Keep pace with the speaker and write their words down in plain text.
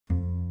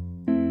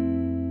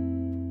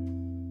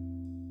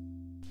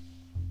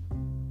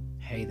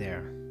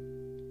there.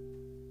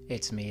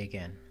 It's me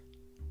again.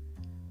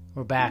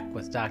 We're back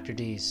with Dr.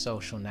 D's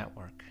Social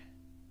Network.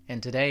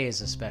 And today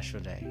is a special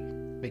day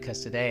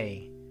because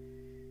today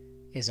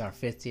is our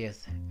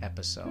 50th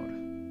episode.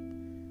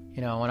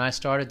 You know, when I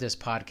started this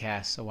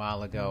podcast a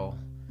while ago,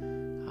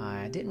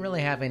 I didn't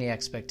really have any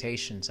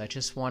expectations. I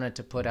just wanted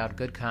to put out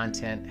good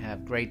content,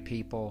 have great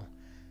people,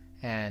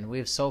 and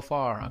we've so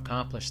far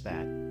accomplished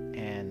that.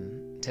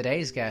 And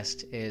today's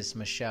guest is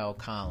Michelle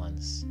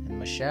Collins. And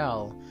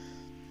Michelle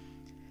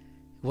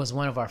was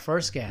one of our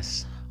first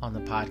guests on the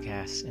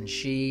podcast, and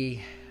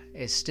she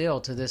is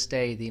still to this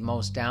day the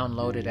most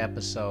downloaded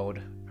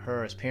episode,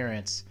 her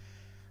appearance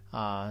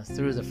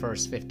through the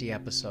first 50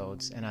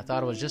 episodes. And I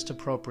thought it was just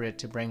appropriate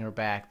to bring her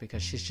back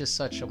because she's just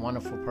such a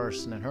wonderful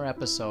person, and her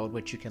episode,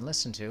 which you can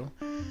listen to,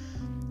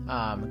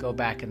 go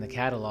back in the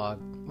catalog,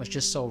 was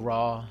just so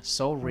raw,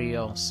 so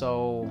real,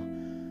 so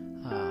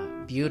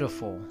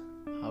beautiful.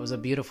 It was a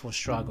beautiful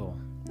struggle,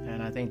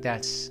 and I think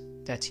that's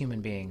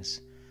human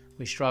beings.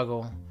 We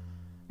struggle,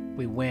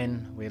 we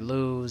win, we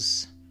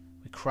lose,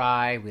 we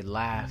cry, we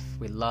laugh,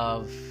 we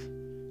love,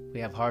 we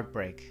have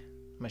heartbreak.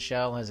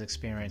 Michelle has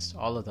experienced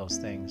all of those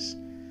things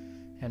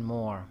and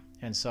more,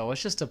 and so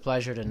it's just a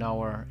pleasure to know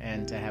her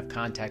and to have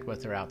contact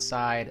with her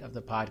outside of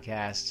the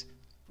podcast,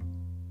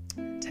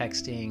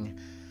 texting,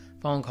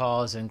 phone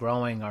calls, and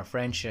growing our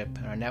friendship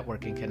and our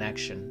networking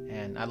connection.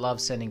 And I love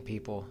sending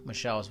people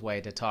Michelle's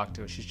way to talk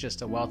to. She's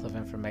just a wealth of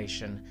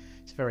information.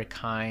 She's very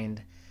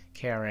kind,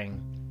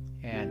 caring,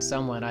 and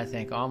someone I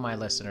think all my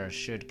listeners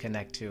should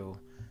connect to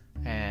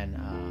and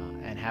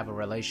have a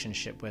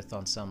relationship with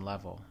on some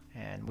level.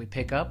 And we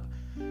pick up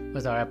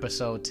with our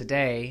episode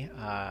today,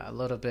 a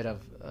little bit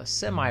of a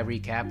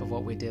semi-recap of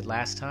what we did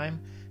last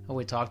time, what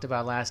we talked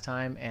about last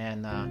time,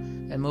 and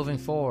moving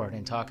forward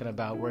and talking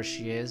about where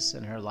she is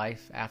in her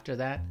life after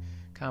that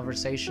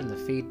conversation, the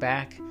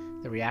feedback,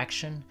 the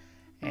reaction,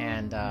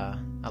 and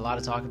a lot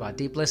of talk about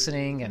deep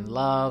listening and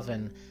love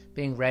and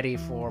being ready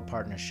for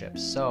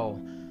partnerships. So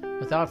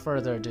without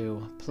further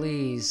ado,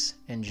 please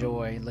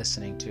enjoy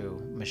listening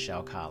to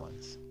Michelle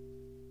Collins.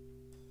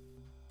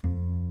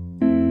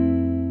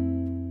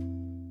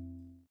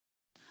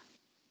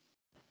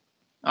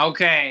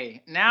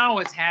 Okay, now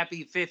it's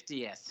happy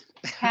 50th.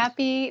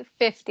 Happy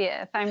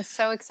 50th. I'm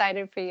so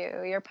excited for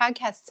you. Your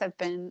podcasts have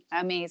been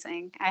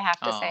amazing, I have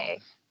to say.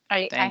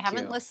 I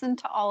haven't listened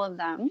to all of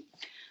them,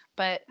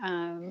 but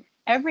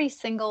every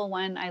single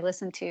one I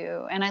listen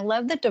to, and I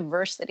love the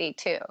diversity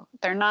too.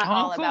 They're not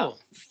all about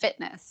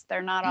fitness.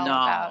 They're not all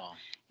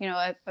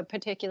about, a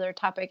particular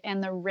topic.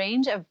 And the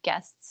range of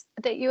guests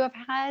that you have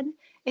had,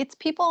 it's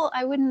people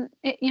I wouldn't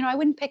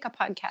pick a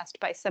podcast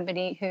by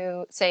somebody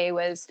who, say,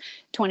 was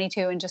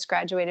 22 and just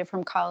graduated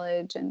from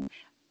college.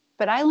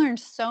 But I learned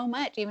so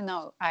much, even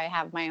though I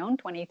have my own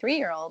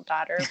 23-year-old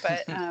daughter,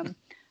 but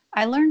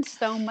I learned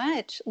so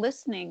much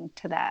listening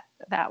to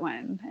that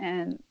one.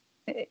 And,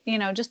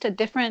 just a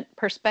different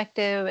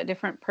perspective, a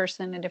different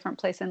person, a different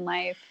place in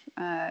life.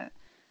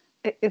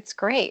 It's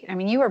great. I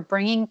mean, you are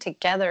bringing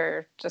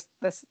together just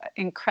this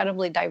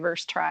incredibly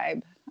diverse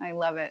tribe. I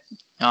love it.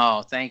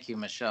 Oh, thank you,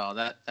 Michelle.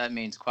 That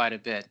means quite a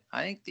bit.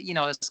 I think,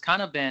 it's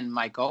kind of been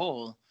my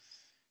goal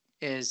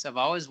is I've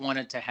always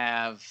wanted to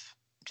have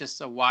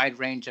just a wide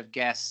range of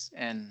guests.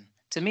 And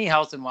to me,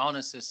 health and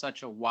wellness is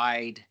such a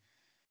wide,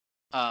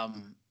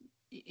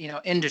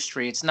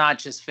 industry. It's not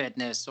just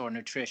fitness or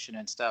nutrition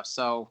and stuff.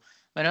 So,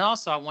 but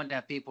also I wanted to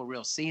have people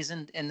real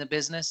seasoned in the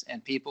business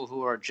and people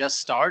who are just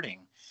starting.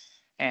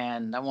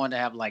 And I wanted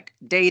to have like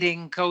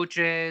dating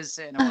coaches,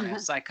 and I want to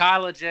have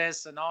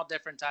psychologists and all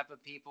different type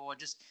of people, and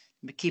just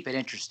keep it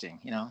interesting,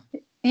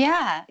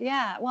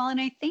 Yeah. Well, and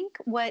I think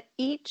what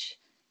each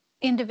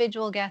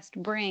individual guest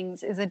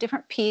brings is a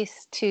different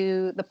piece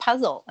to the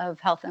puzzle of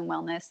health and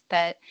wellness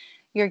that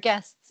your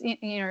guests,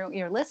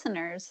 your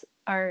listeners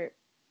are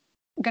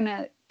going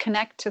to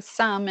connect to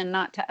some and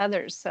not to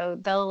others. So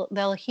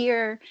they'll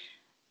hear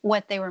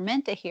what they were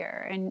meant to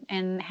hear,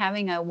 and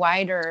having a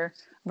wider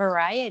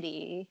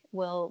variety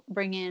will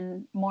bring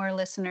in more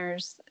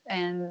listeners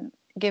and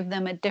give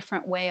them a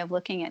different way of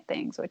looking at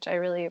things, which I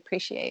really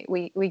appreciate.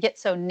 We get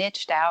so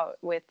niched out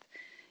with,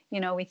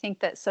 we think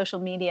that social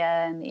media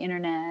and the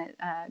internet,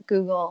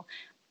 Google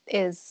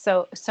is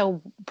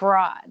so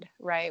broad,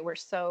 right? We're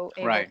so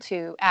able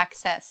to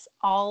access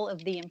all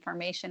of the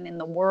information in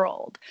the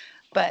world.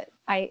 But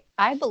I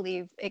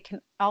believe it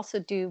can also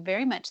do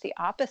very much the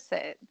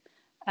opposite,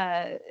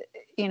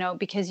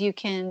 because you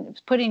can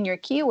put in your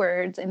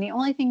keywords and the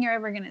only thing you're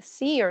ever going to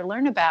see or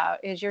learn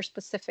about is your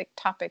specific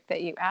topic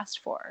that you asked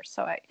for.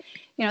 So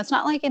it's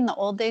not like in the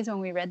old days when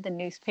we read the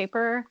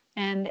newspaper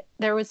and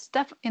there was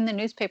stuff in the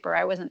newspaper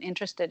I wasn't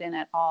interested in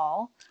at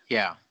all.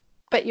 Yeah.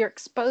 But you're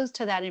exposed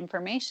to that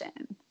information.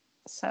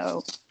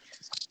 So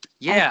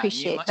I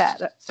appreciate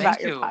that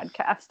about your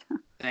podcast.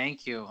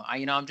 Thank you.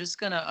 I'm just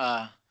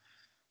gonna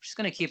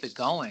keep it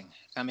going.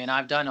 I mean,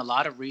 I've done a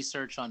lot of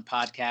research on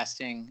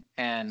podcasting,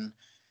 and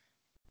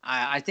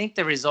I think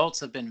the results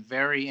have been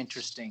very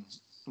interesting,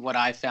 what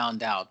I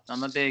found out.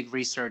 I'm a big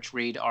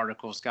read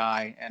articles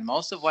guy, and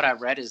most of what I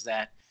read is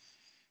that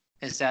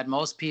is that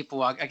most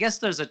people, I guess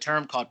there's a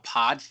term called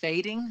pod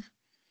fading.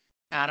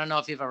 I don't know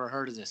if you've ever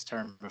heard of this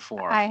term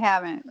before. I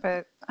haven't,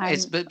 but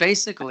but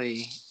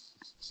basically,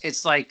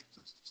 it's like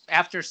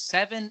after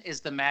 7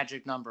 is the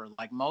magic number.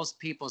 Like most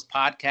people's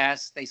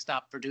podcasts, they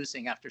stop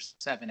producing after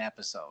 7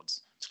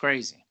 episodes. It's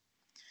crazy.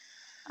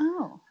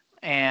 Oh.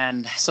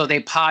 And so they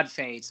pod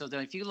fade. So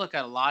if you look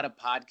at a lot of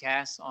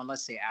podcasts on,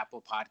 let's say,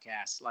 Apple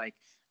Podcasts, like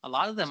a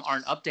lot of them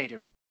aren't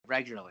updated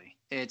regularly.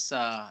 It's,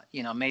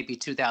 maybe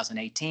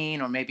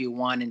 2018 or maybe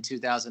one in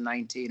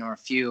 2019 or a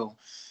few.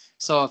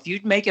 So if you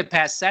make it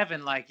past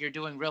 7, like you're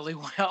doing really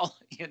well,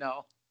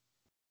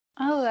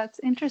 Oh, that's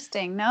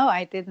interesting. No,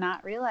 I did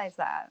not realize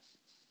that.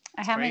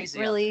 I haven't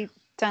really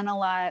done a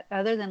lot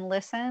other than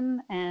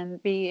listen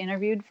and be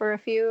interviewed for a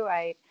few.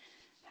 I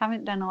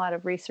haven't done a lot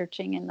of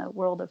researching in the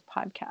world of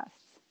podcasts.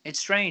 It's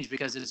strange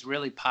because it's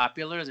really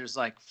popular. There's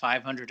like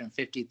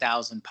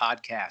 550,000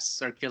 podcasts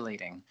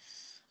circulating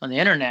on the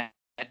internet,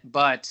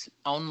 but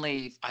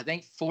only, I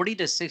think 40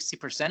 to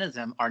 60% of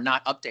them are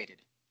not updated.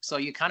 So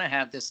you kind of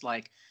have this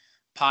like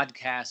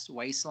podcast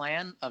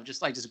wasteland of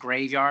just like this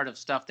graveyard of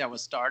stuff that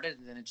was started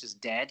and then it's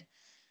just dead.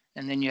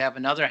 And then you have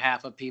another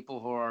half of people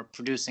who are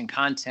producing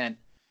content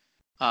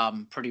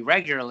pretty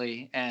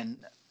regularly. And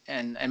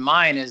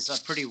mine is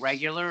pretty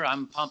regular.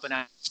 I'm pumping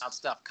out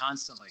stuff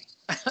constantly.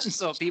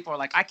 So people are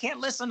like, I can't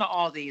listen to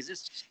all these.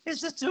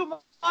 It's just too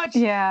much.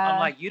 Yeah. I'm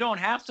like, you don't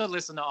have to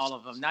listen to all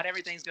of them. Not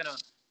everything's going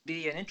to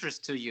be an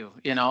interest to you,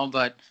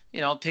 but,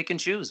 pick and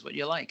choose what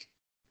you like.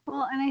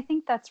 Well, and I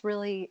think that's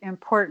really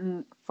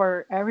important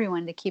for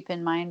everyone to keep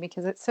in mind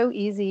because it's so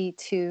easy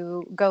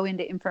to go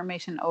into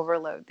information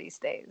overload these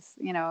days,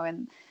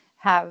 and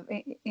have,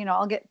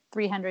 I'll get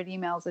 300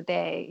 emails a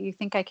day. You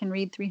think I can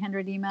read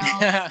 300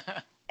 emails?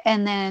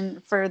 And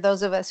then for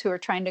those of us who are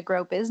trying to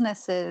grow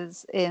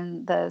businesses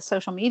in the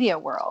social media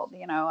world,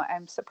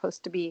 I'm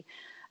supposed to be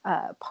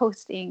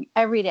posting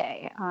every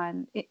day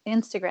on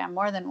Instagram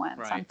more than once,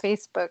 right, on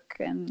Facebook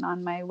and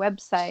on my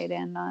website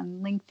and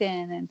on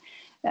LinkedIn.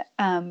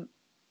 And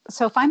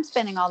so if I'm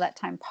spending all that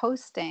time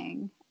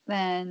posting,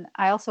 then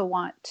I also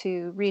want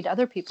to read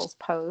other people's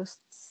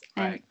posts.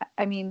 And right.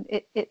 I mean,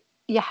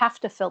 you have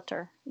to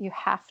filter. You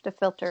have to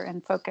filter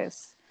and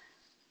focus.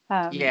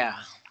 Yeah.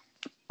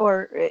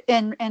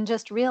 And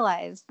just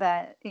realize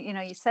that,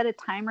 you set a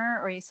timer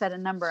or you set a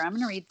number. I'm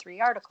going to read 3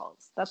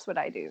 articles. That's what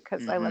I do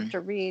because I love to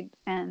read.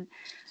 And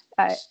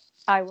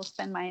I will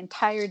spend my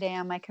entire day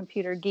on my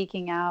computer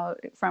geeking out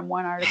from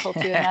one article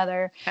to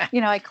another.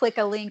 I click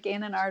a link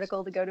in an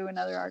article to go to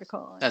another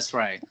article. That's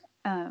right.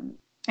 And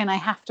I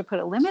have to put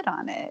a limit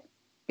on it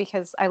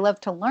because I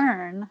love to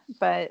learn,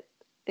 but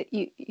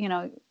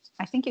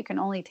I think you can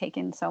only take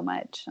in so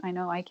much. I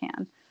know I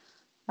can.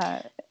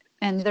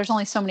 And there's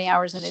only so many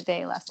hours in a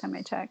day last time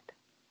I checked.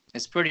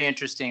 It's pretty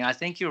interesting. I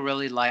think you'll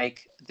really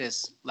like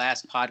this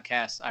last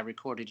podcast I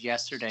recorded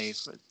yesterday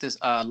for this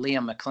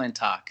Liam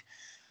McClintock.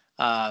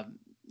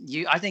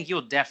 I think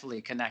you'll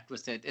definitely connect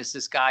with it. It's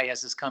this guy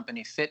has this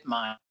company,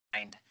 FitMind,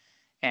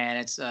 and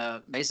it's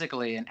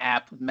basically an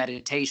app with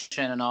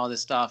meditation and all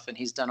this stuff. And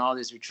he's done all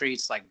these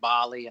retreats like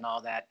Bali and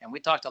all that. And we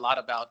talked a lot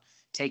about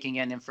taking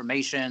in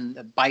information,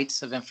 the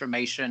bites of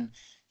information.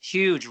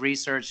 Huge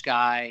research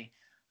guy.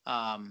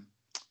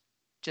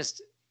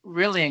 Just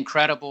really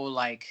incredible,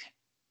 like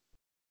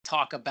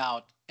talk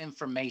about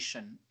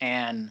information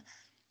and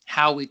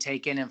how we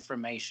take in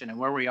information and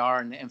where we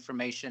are in the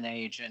information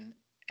age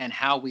and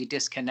how we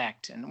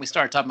disconnect. And we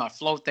started talking about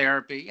flow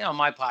therapy.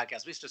 My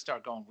podcast, we used to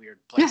start going weird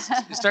places.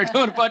 We started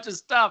doing a bunch of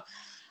stuff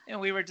and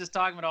we were just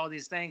talking about all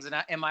these things. And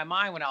in my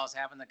mind, when I was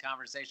having the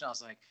conversation, I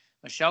was like,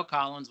 Michelle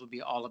Collins would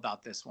be all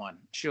about this one.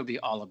 She'll be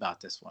all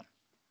about this one.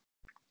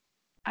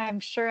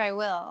 I'm sure I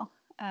will.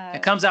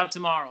 It comes out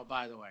tomorrow,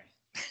 by the way.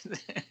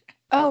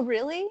 Oh,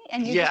 really?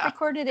 And you just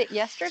recorded it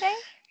yesterday?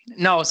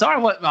 No,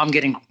 sorry. I'm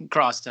getting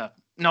crossed up.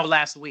 No,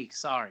 last week.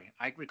 Sorry.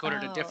 I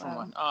recorded a different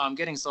one. Oh, I'm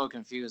getting so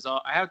confused. I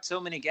have so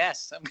many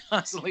guests. I'm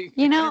constantly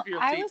interviewing people.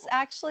 I was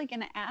actually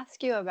going to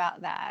ask you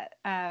about that.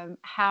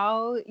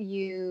 How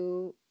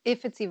you,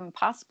 if it's even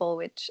possible,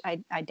 which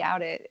I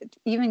doubt it,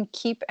 even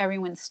keep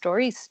everyone's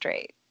stories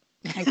straight.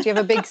 Like, do you have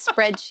a big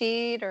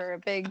spreadsheet or a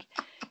big,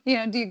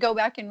 do you go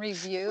back and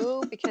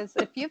review? Because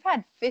if you've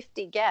had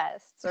 50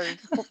 guests or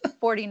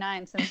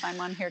 49 since I'm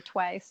on here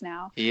twice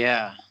now.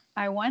 Yeah.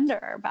 I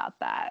wonder about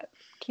that,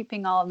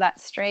 keeping all of that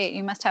straight.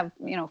 You must have,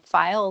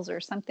 files or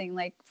something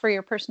like for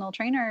your personal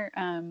trainer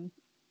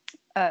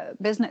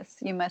business.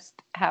 You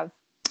must have.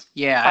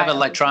 Yeah, files. I have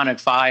electronic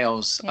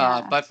files.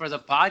 Yeah. But for the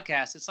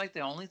podcast, it's like the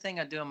only thing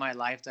I do in my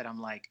life that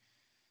I'm like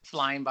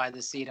flying by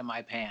the seat of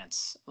my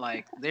pants.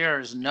 Like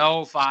there's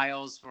no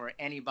files for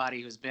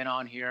anybody who's been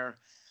on here.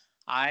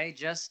 I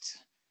just,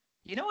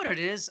 what it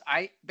is?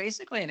 I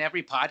basically in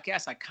every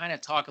podcast, I kind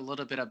of talk a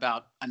little bit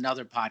about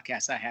another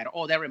podcast I had.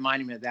 Oh, that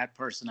reminded me of that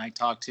person I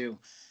talked to.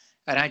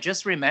 And I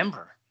just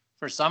remember,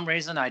 for some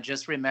reason, I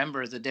just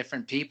remember the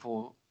different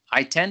people.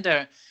 I tend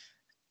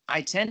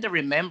to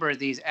remember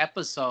these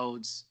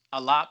episodes a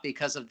lot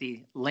because of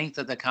the length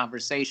of the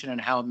conversation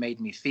and how it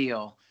made me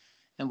feel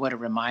and what it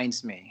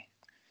reminds me.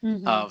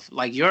 of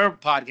like your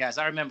podcast.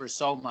 I remember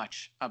so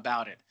much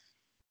about it.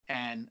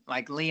 And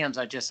like Liam's,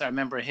 I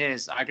remember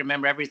his. I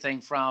remember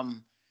everything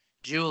from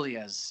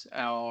Julia's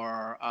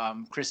or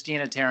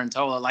Christina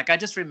Tarantola. Like I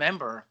just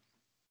remember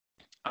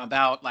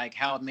about like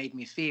how it made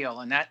me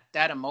feel, and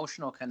that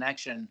emotional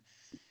connection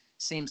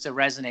seems to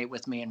resonate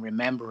with me in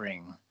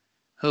remembering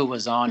who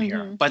was on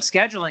here. But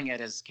scheduling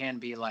it can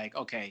be like,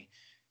 okay,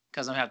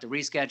 because I'm gonna have to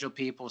reschedule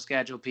people,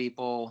 schedule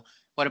people.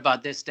 What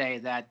about this day,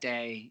 that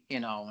day,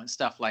 and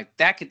stuff like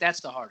that. That's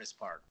the hardest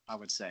part, I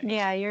would say.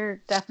 Yeah, you're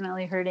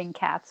definitely hurting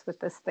cats with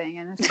this thing,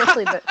 and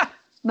especially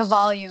the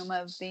volume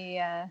of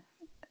the,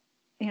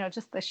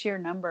 just the sheer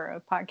number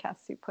of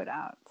podcasts you put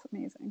out. It's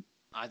amazing.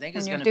 I think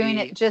it's going to be... And you're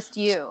doing it just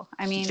you.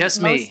 I mean,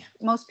 just me.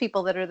 Most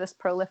people that are this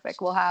prolific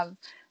will have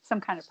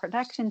some kind of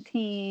production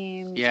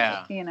team,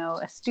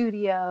 a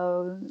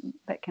studio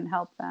that can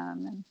help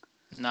them. And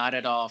not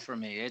at all for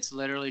me. It's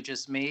literally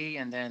just me,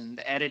 and then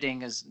the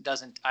editing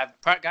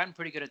I've gotten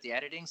pretty good at the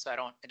editing, so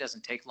it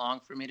doesn't take long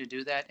for me to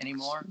do that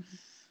anymore.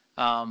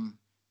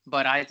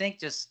 But I think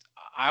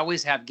I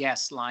always have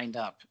guests lined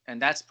up,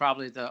 and that's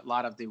probably a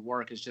lot of the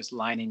work is just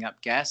lining up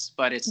guests,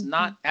 but it's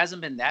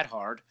hasn't been that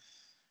hard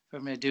for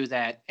me to do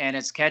that, and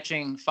it's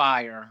catching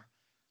fire.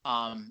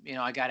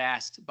 I got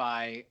asked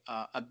by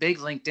a big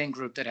LinkedIn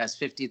group that has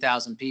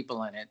 50,000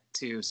 people in it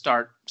to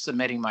start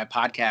submitting my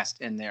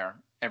podcast in there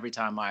every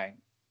time I,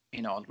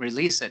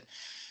 release it.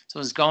 So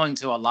it's going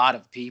to a lot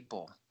of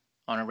people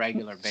on a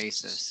regular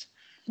basis.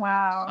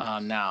 Wow.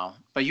 Now,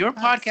 but your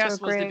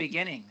podcast was the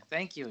beginning.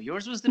 Thank you.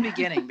 Yours was the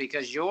beginning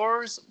because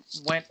yours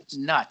went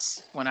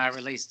nuts when I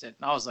released it.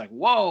 And I was like,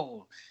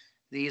 whoa.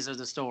 These are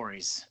the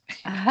stories.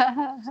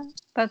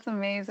 That's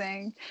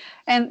amazing.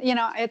 And,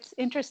 it's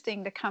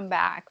interesting to come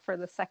back for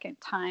the second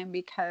time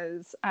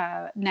because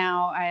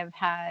now I've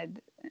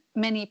had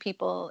many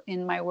people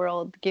in my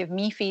world give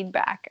me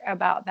feedback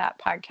about that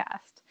podcast.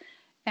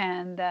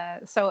 And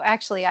so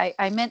actually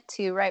I meant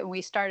to, right when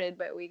we started,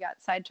 but we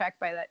got sidetracked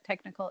by that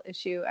technical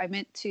issue. I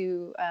meant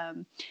to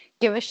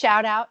give a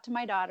shout out to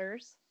my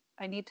daughters.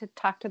 I need to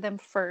talk to them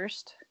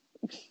first.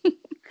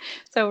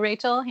 So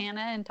Rachel,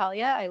 Hannah, and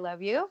Talia, I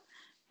love you.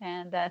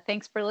 And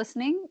thanks for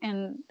listening.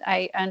 And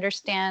I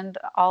understand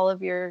all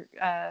of your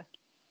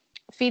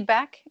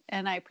feedback,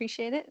 and I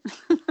appreciate it.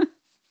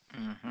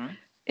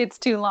 It's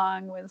too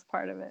long was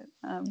part of it.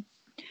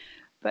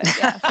 But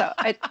yeah, so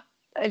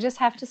I just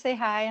have to say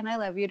hi and I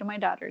love you to my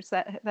daughters.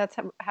 That's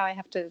how I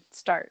have to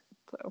start.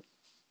 So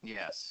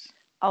yes,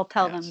 I'll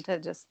tell them to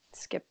just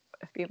skip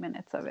a few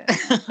minutes of it.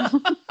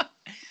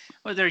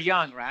 Well, they're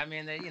young, right? I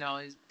mean,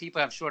 people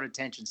have short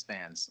attention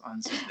spans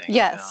on some things.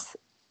 Yes.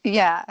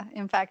 Yeah.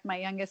 In fact, my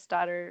youngest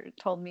daughter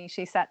told me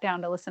she sat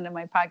down to listen to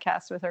my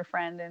podcast with her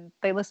friend and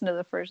they listened to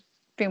the first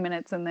few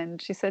minutes and then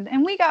she said,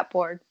 and we got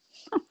bored.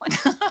 I'm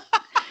like,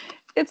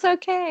 it's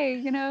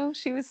okay.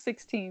 She was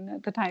 16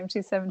 at the time.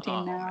 She's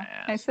 17 now. Man.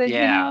 I said,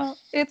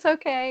 it's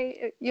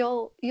okay.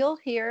 You'll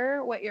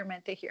hear what you're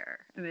meant to hear.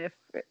 And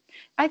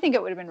I think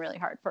it would have been really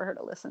hard for her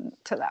to listen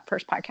to that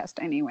first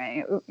podcast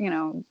anyway.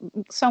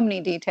 So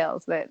many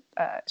details that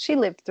she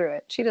lived through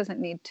it. She doesn't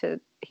need to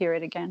hear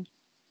it again.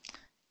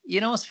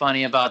 What's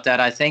funny about that?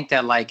 I think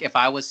that like if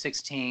I was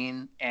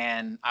 16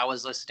 and I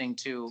was listening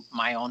to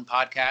my own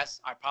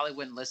podcast, I probably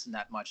wouldn't listen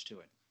that much to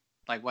it,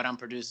 like what I'm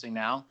producing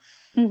now.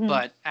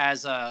 But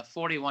as a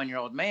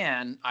 41-year-old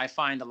man, I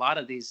find a lot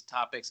of these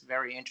topics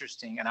very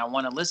interesting and I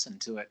want to listen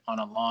to it on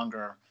a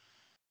longer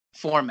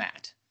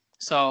format.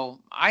 So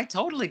I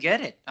totally get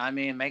it. I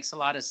mean, it makes a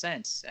lot of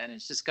sense and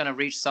it's just going to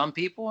reach some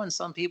people and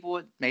some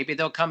people, maybe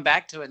they'll come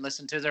back to it and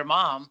listen to their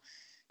mom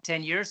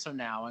 10 years from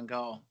now and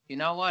go, you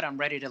know what? I'm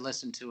ready to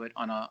listen to it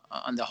on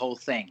the whole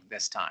thing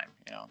this time,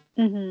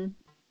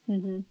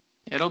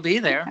 It'll be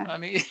there. Okay. I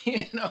mean,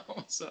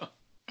 so.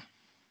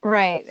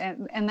 Right.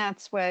 And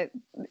that's what,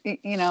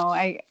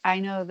 I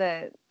know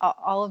that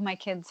all of my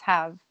kids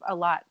have a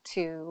lot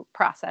to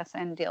process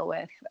and deal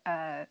with.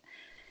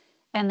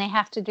 And they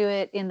have to do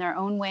it in their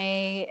own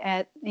way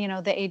at,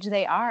 the age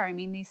they are. I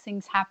mean, these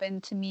things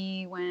happened to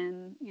me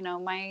when,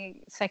 my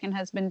second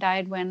husband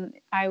died when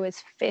I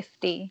was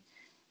 50.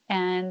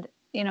 And,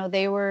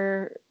 they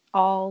were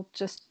all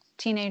just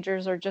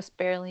teenagers or just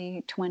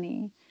barely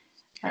 20.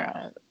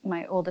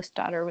 My oldest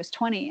daughter was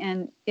 20.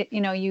 And,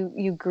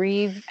 you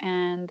grieve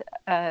and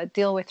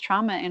deal with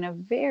trauma in a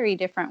very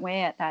different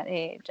way at that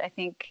age. I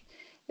think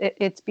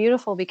it's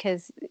beautiful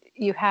because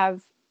you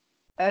have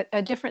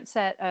a different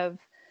set of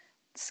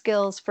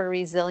skills for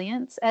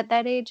resilience at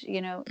that age.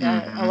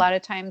 A lot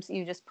of times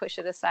you just push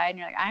it aside and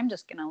you're like, I'm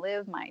just going to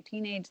live my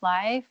teenage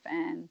life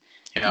and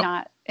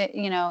not,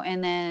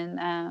 and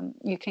then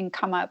you can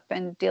come up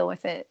and deal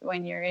with it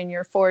when you're in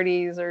your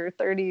 40s or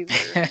 30s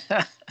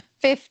or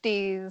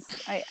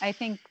 50s. I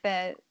think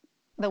that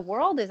the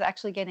world is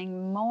actually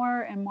getting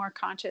more and more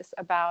conscious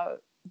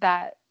about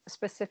that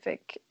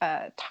specific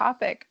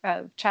topic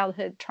of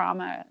childhood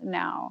trauma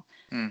now.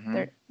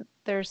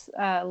 There's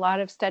a lot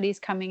of studies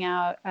coming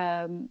out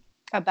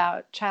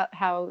about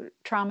how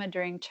trauma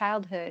during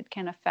childhood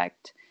can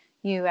affect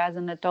you as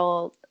an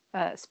adult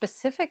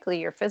specifically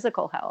your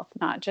physical health,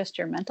 not just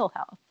your mental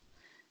health.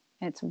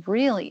 It's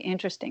really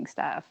interesting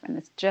stuff, and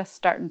it's just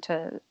starting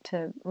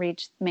to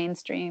reach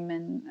mainstream,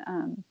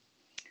 and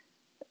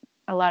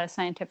a lot of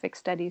scientific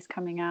studies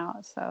coming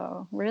out.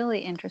 So really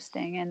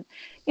interesting. And,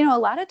 you know, a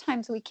lot of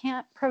times we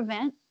can't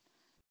prevent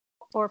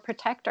or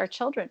protect our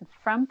children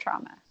from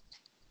trauma.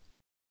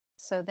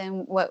 So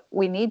then what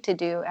we need to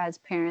do as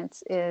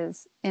parents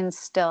is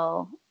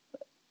instill,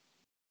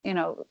 you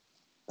know,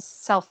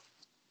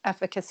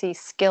 self-efficacy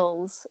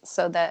skills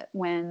so that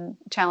when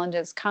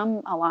challenges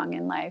come along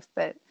in life,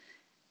 that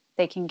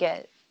they can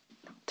get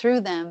through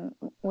them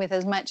with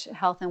as much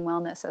health and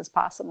wellness as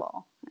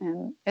possible.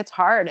 And it's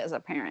hard as a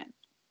parent,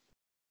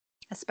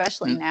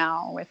 especially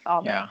now with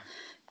all the,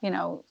 you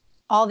know,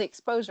 all the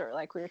exposure,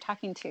 like we were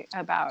talking to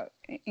about,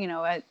 you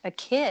know, a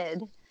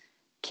kid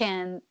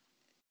can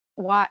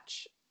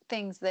watch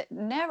things that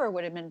never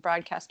would have been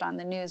broadcast on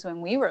the news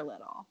when we were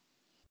little,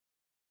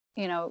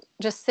 you know,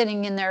 just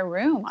sitting in their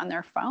room on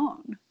their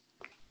phone.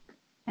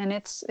 And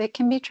it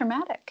can be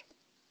traumatic.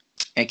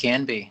 It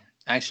can be.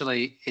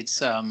 Actually,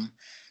 it's,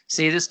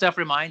 see, this stuff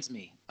reminds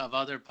me of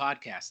other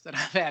podcasts that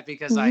I've had,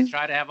 because I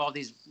try to have all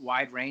these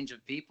wide range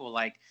of people.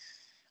 Like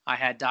I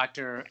had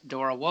Dr.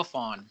 Dora Wolf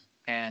on,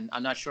 and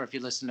I'm not sure if you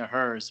listen to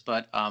hers,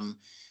 but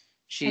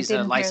she's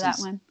a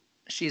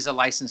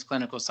licensed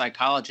clinical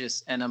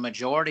psychologist, and a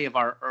majority of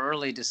our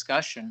early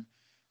discussion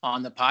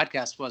on the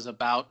podcast was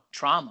about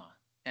trauma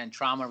and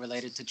trauma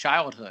related to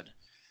childhood,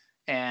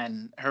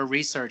 and her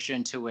research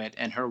into it,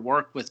 and her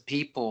work with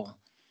people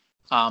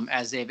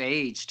as they've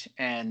aged,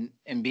 and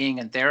being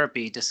in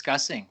therapy,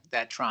 discussing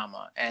that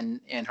trauma, and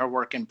her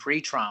work in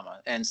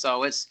pre-trauma. And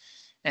so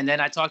and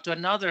then I talked to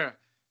another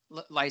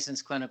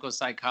licensed clinical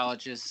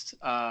psychologist,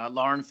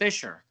 Lauren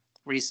Fisher,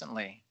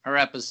 recently. Her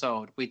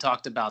episode, we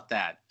talked about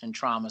that and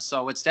trauma.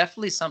 So it's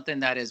definitely something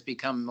that has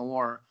become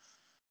more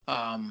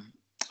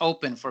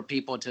open for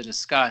people to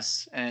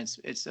discuss, and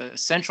it's a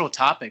central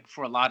topic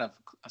for a lot of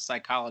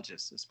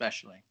psychologists,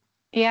 especially.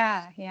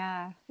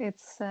 Yeah.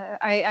 It's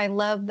I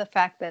love the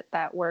fact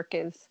that work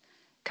is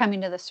coming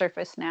to the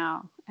surface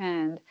now,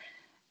 and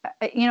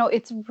you know,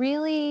 it's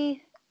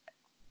really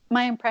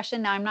my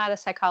impression. Now, I'm not a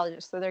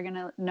psychologist, so they're going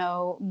to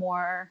know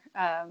more,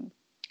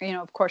 you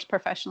know, of course,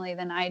 professionally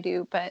than I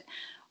do. But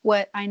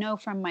what I know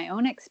from my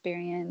own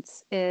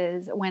experience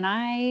is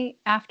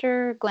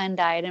after Glenn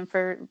died, and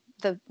for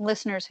the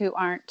listeners who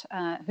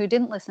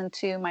didn't listen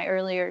to my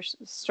earlier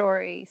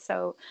story,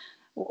 so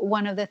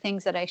one of the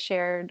things that I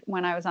shared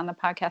when I was on the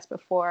podcast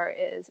before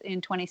is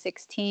in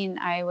 2016,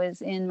 I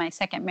was in my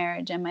second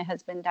marriage, and my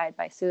husband died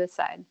by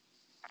suicide.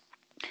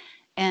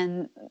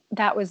 And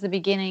that was the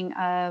beginning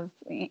of,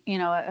 you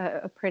know,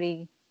 a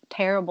pretty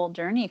terrible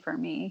journey for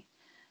me.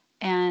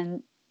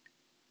 And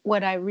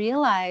what I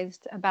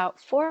realized about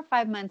 4 or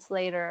 5 months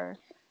later,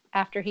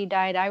 after he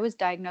died, I was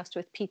diagnosed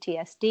with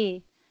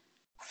PTSD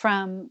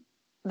from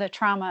the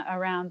trauma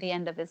around the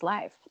end of his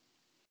life.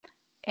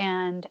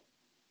 And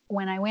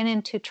when I went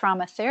into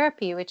trauma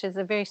therapy, which is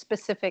a very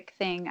specific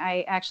thing,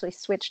 I actually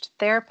switched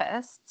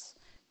therapists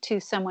to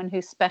someone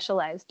who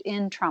specialized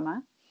in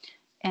trauma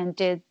and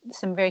did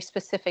some very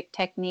specific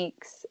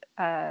techniques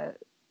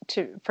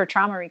for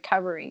trauma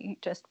recovery,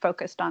 just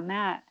focused on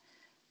that.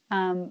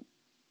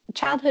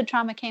 Childhood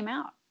trauma came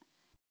out.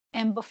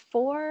 And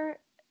before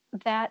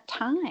that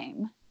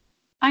time,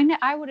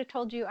 I would have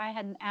told you I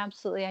had an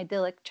absolutely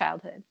idyllic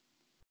childhood.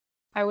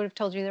 I would have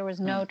told you there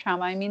was no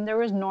trauma. I mean, there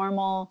was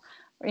normal,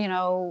 you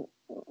know,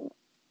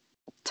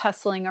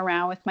 tussling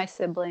around with my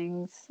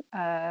siblings.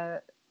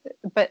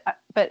 But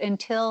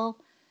until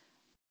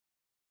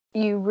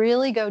you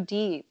really go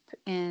deep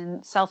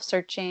in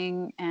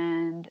self-searching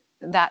and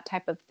that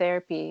type of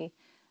therapy,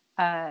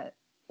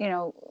 you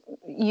know,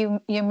 you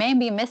may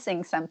be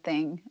missing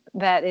something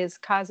that is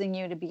causing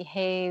you to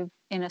behave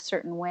in a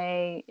certain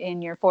way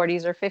in your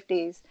 40s or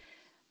 50s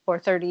or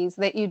 30s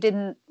that you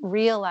didn't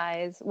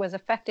realize was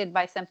affected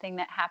by something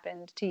that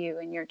happened to you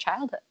in your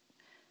childhood.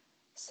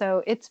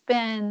 So it's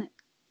been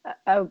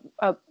a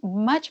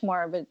much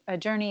more of a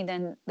journey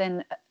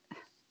than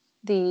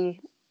the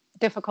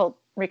difficult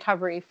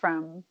recovery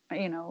from,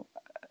 you know,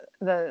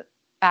 the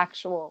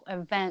actual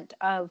event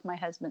of my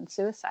husband's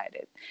suicide.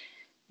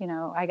 You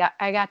know,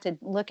 I got to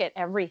look at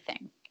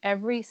everything,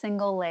 every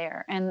single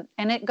layer, and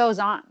it goes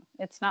on.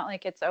 It's not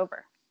like it's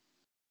over.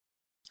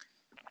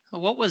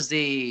 What was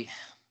the,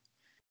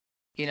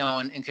 you know,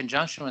 in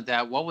conjunction with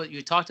that,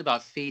 you talked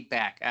about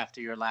feedback after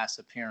your last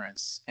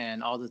appearance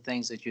and all the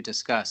things that you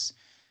discussed.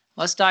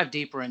 Let's dive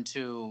deeper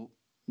into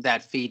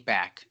that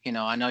feedback. You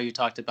know, I know you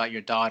talked about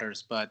your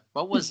daughters, but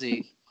what was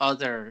the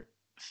other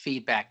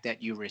feedback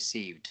that you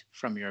received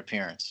from your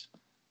appearance?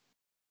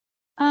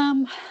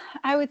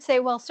 I would say,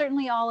 well,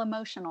 certainly all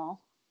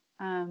emotional.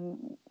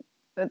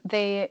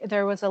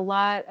 There was a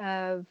lot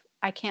of,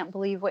 I can't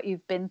believe what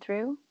you've been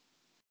through.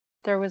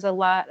 There was a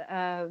lot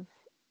of,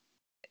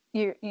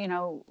 you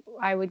know,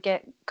 I would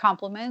get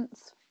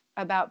compliments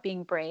about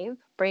being brave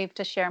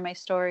to share my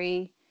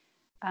story.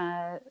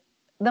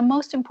 The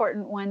most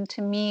important one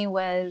to me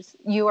was,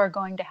 you are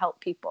going to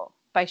help people.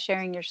 by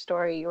sharing your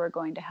story, you are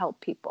going to help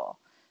people.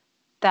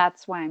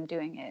 That's why I'm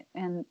doing it.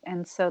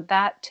 And so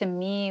that to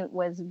me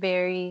was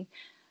very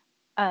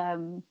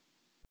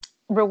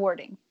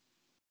rewarding.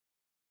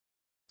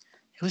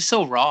 It was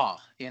so raw,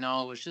 it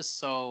was just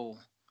so,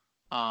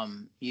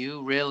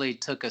 you really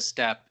took a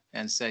step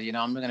and said,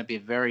 I'm going to be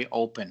very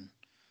open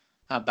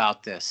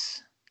about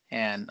this.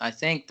 And I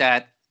think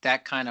that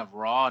that kind of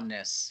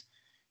rawness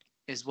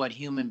is what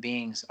human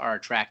beings are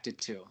attracted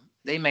to.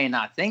 They may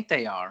not think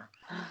they are.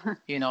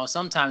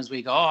 Sometimes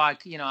we go, oh, I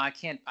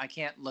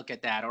can't look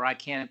at that, or I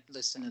can't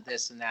listen to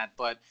this and that.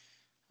 But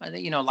I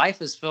think,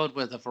 life is filled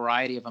with a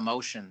variety of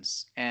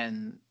emotions,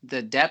 and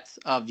the depth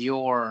of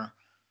your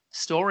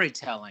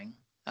storytelling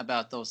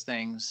about those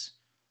things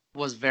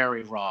was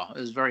very raw. It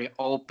was very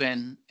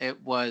open. It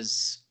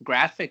was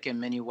graphic in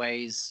many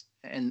ways,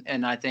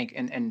 and I think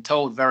and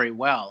told very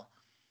well.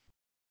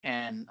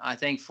 And I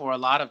think for a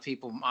lot of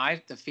people,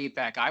 the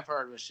feedback I've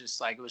heard was just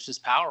like, it was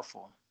just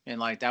powerful. And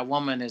like, that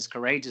woman is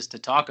courageous to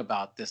talk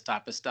about this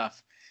type of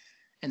stuff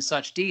in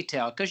such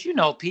detail. Because,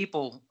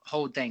 people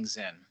hold things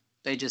in.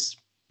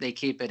 They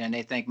keep it, and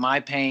they think, my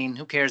pain,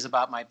 who cares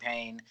about my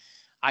pain?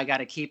 I got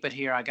to keep it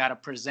here. I got to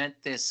present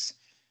this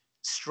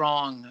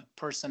strong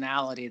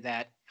personality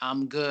that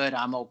I'm good,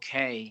 I'm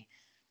okay.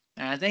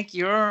 And I think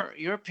your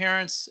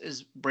appearance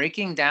is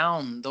breaking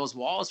down those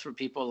walls for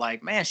people.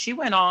 Like, man, she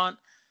went on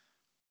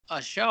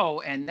a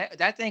show, and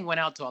that thing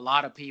went out to a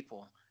lot of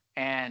people,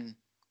 and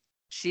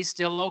she's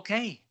still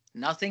okay.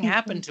 Nothing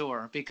happened to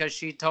her because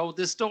she told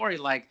this story.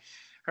 Like,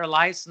 her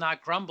life's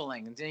not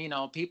crumbling.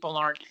 People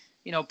aren't,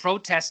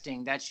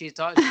 protesting that she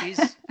thought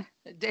she's.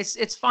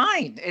 It's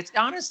fine. It's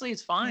honestly,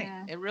 it's fine.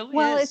 Yeah. It really is.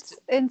 Well,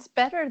 it's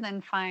better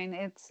than fine.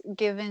 It's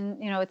given,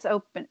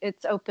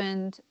 it's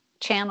opened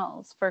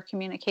channels for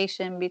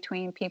communication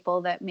between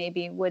people that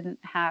maybe wouldn't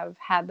have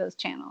had those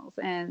channels.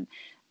 And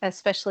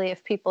especially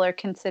if people are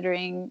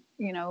considering,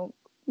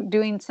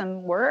 doing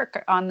some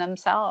work on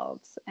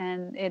themselves,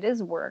 and it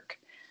is work.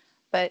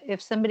 But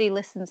if somebody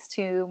listens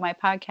to my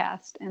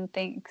podcast and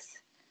thinks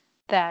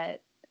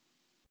that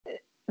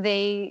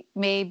they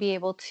may be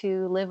able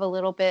to live a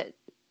little bit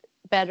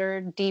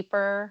better,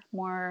 deeper,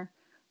 more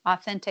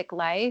authentic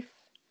life,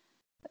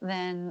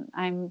 then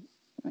I'm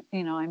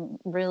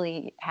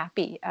really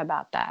happy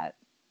about that.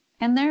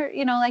 And there,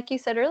 like you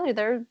said earlier,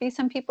 there would be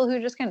some people who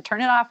are just going to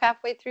turn it off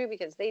halfway through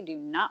because they do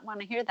not want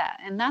to hear that.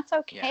 And that's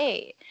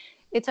okay. Yeah.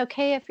 It's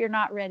okay if you're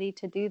not ready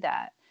to do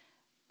that.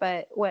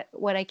 But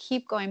what I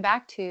keep going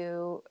back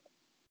to,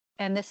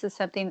 and this is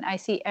something I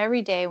see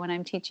every day when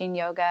I'm teaching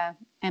yoga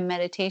and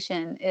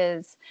meditation,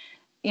 is,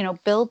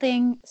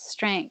 building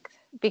strength,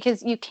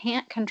 because you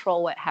can't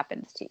control what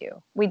happens to you.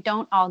 We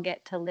don't all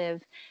get to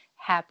live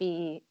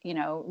happy,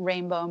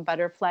 rainbow and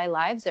butterfly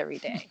lives every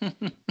day.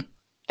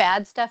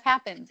 Bad stuff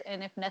happens.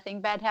 And if nothing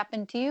bad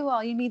happened to you,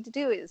 all you need to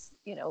do is,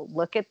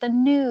 look at the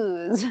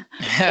news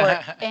or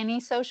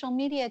any social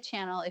media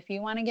channel. If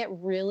you want to get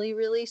really,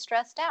 really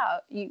stressed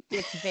out,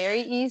 it's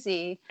very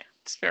easy.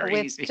 It's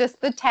very easy.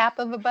 Just the tap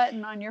of a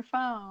button on your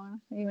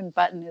phone. Even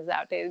button is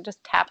outdated.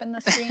 Just tapping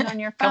the screen on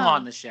your phone. Come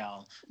on,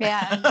 Michelle.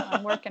 Yeah,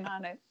 I'm working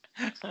on it.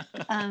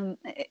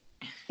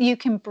 You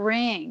can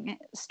bring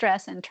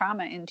stress and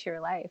trauma into your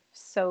life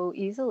so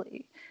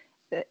easily.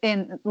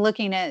 In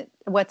looking at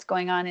what's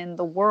going on in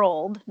the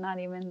world, not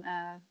even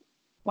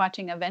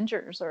watching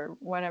Avengers or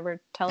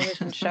whatever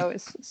television show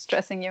is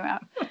stressing you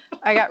out.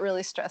 I got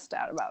really stressed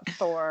out about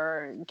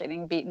Thor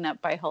getting beaten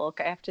up by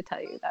Hulk. I have to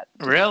tell you that.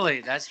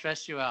 Really? That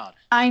stressed you out?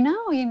 I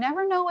know. You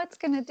never know what's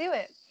going to do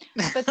it.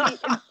 But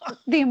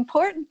the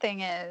important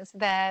thing is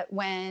that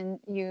when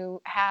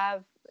you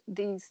have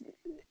these,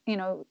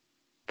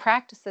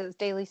 practices,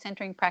 daily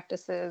centering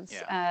practices,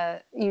 yeah.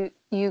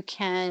 You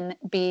can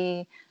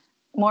be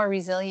more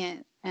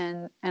resilient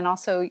and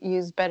also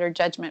use better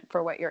judgment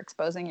for what you're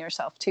exposing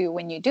yourself to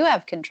when you do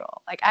have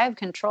control. Like, I have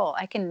control.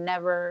 I can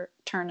never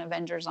turn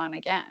Avengers on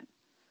again.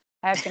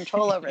 I have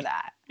control over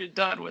that. You're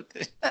done with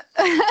it.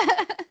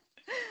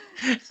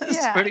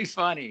 It's pretty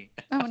funny.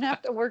 I'm gonna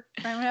have to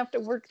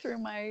work through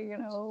my,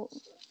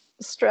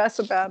 stress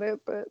about it,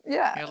 but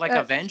yeah. You're like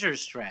Avengers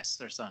stress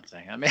or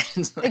something. I mean,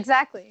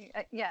 exactly.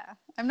 Yeah.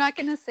 I'm not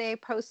going to say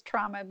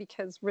post-trauma,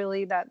 because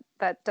really that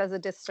does a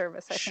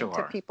disservice, I think,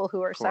 to people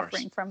who are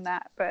suffering from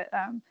that. But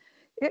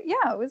it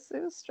was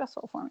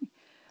stressful for me.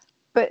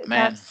 But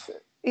that's,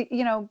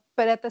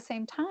 but at the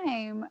same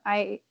time,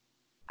 I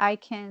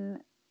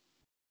can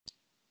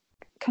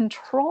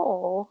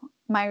control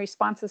my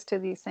responses to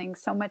these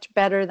things so much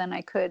better than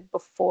I could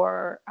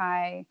before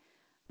I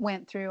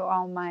went through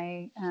all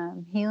my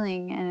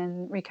healing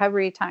and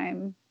recovery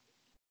time.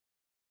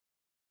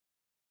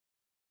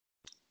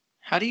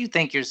 How do you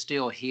think you're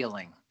still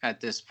healing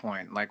at this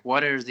point? Like,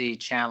 what are the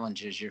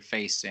challenges you're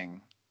facing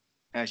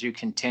as you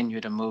continue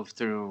to move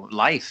through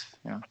life?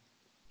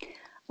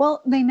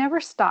 Well, they never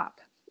stop.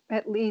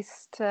 At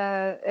least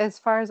as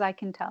far as I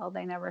can tell,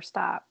 they never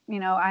stop.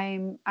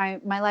 My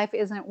life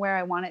isn't where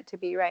I want it to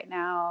be right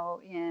now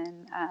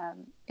in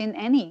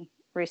any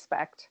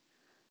respect.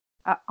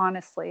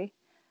 Honestly,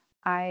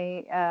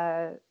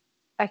 I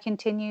I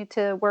continue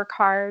to work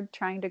hard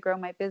trying to grow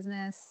my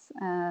business.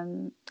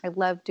 I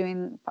love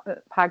doing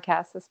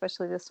podcasts,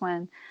 especially this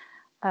one.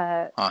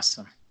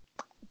 Awesome.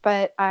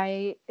 But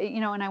and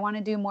I want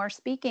to do more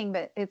speaking,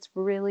 but it's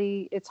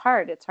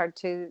hard. It's hard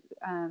to,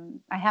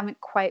 I haven't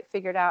quite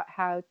figured out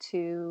how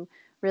to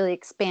really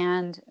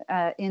expand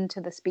into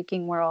the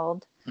speaking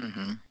world.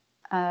 Mm-hmm.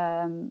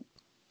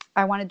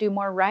 I want to do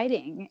more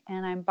writing,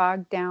 and I'm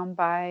bogged down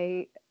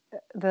by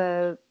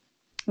the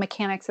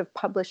mechanics of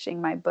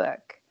publishing my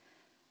book.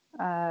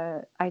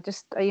 I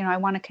just, I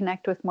want to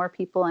connect with more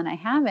people, and I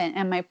haven't.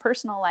 And my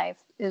personal life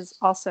is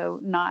also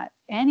not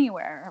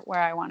anywhere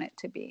where I want it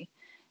to be.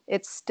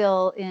 It's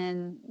still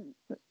in,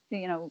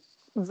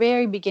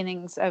 very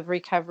beginnings of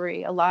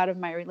recovery. A lot of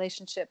my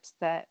relationships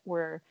that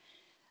were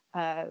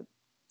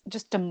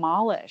just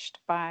demolished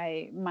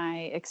by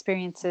my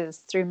experiences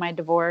through my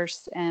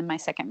divorce and my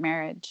second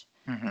marriage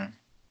mm-hmm.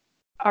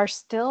 are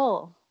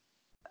still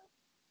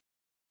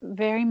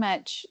very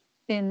much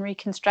in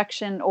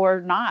reconstruction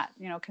or not.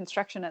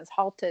 Construction has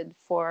halted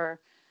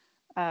for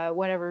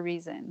whatever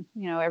reason.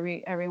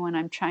 Everyone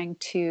I'm trying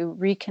to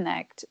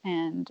reconnect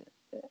and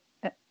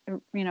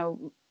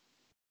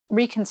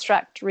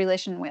reconstruct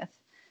relation with,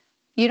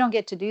 you don't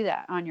get to do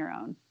that on your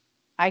own.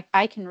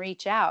 I can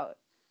reach out,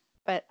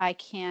 but I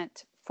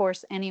can't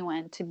force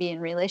anyone to be in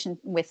relation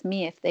with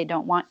me if they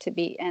don't want to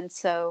be. And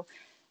so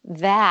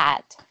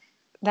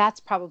that's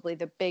probably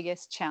the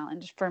biggest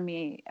challenge for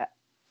me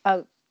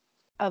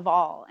of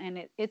all.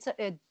 And it's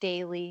a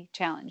daily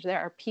challenge. There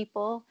are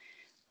people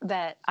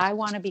that I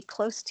want to be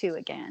close to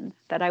again,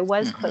 that I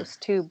was mm-hmm. close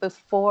to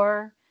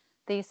before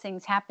these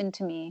things happened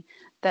to me,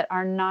 that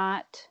are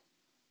not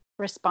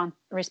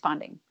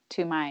responding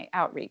to my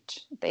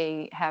outreach.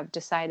 They have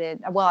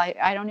decided, well,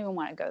 I don't even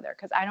want to go there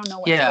because I don't know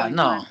what's going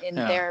on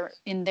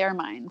in their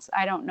minds.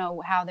 I don't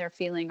know how they're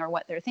feeling or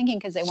what they're thinking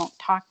because they won't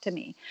talk to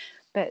me.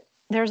 But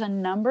there's a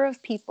number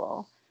of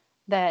people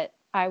that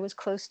I was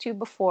close to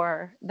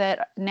before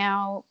that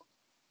now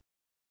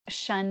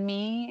shun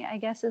me, I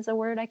guess is a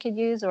word I could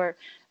use, or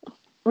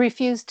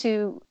refuse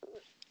to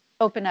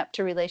open up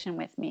to relation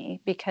with me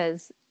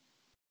because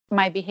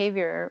my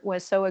behavior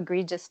was so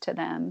egregious to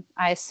them.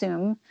 I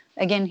assume,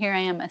 again, here I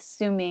am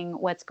assuming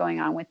what's going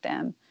on with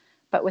them,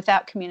 but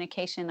without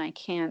communication, I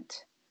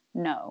can't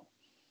know.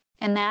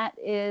 And that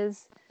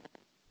is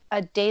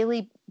a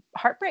daily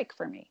heartbreak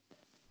for me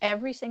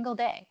every single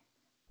day.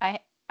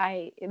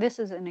 This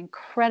is an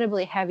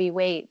incredibly heavy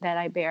weight that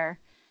I bear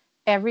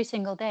every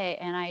single day.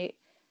 And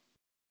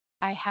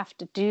I have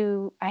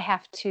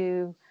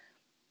to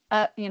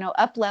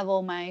up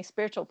level my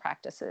spiritual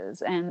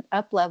practices and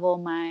up level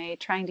my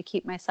trying to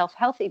keep myself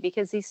healthy,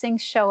 because these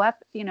things show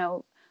up,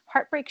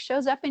 heartbreak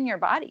shows up in your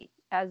body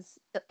as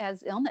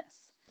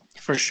illness.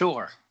 For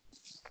sure.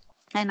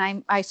 And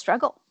I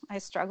struggle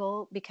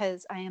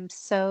because I am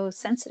so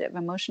sensitive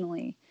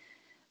emotionally.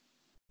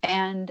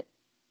 And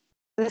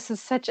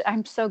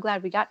I'm so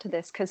glad we got to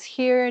this, because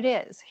here it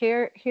is.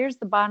 Here's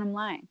the bottom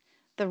line.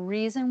 The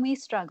reason we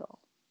struggle,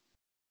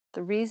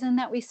 the reason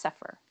that we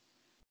suffer,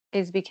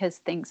 is because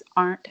things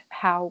aren't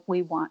how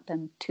we want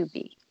them to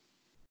be.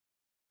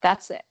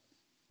 That's it.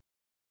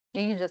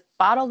 You can just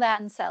bottle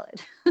that and sell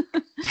it.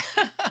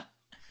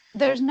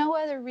 There's no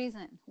other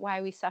reason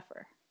why we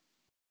suffer.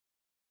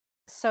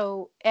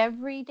 So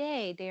every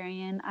day,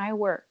 Darian, I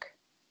work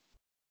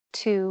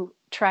to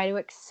try to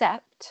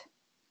accept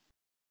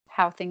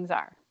how things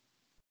are.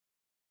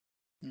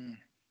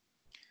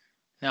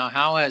 Now,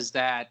 how has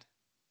that,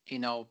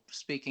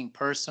 speaking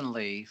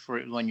personally, for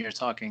when you're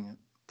talking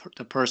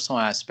the personal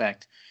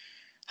aspect,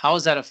 how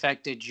has that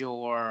affected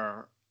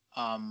your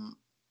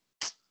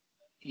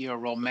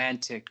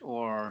romantic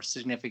or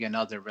significant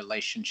other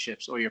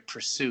relationships, or your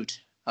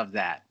pursuit of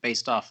that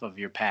based off of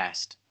your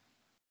past?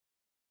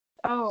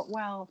 Oh,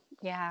 well,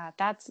 yeah,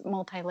 that's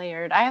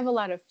multi-layered. I have a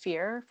lot of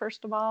fear,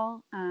 first of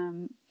all,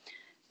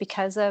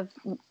 because of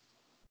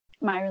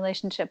my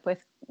relationship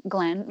with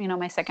Glenn,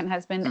 my second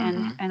husband,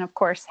 mm-hmm. and of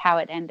course how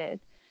it ended.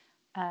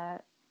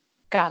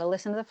 Gotta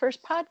listen to the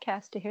first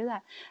podcast to hear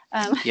that.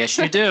 Yes,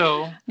 you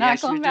do.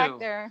 Not going back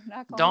there.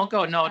 Don't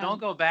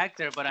go back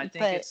there. But I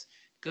think it's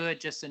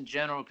good just in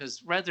general,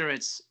 because whether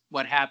it's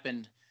what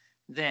happened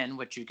then,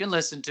 which you can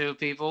listen to,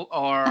 people,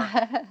 or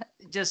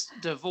just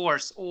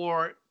divorce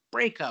or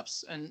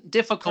breakups and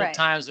difficult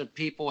times that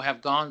people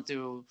have gone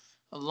through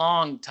a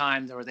long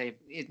time, or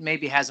it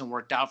maybe hasn't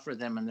worked out for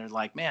them, and they're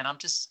like, man,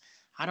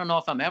 I don't know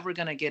if I'm ever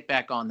going to get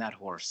back on that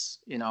horse.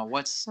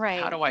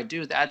 How do I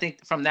do that? I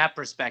think from that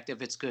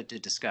perspective, it's good to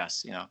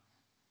discuss,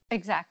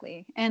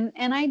 Exactly. And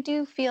I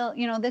do feel,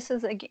 this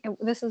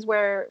is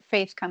where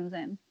faith comes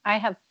in. I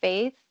have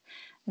faith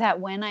that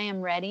when I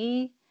am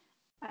ready,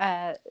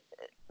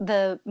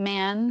 the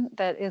man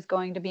that is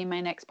going to be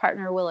my next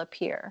partner will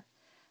appear.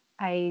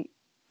 I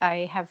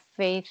have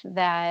faith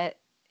that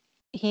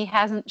he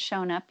hasn't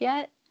shown up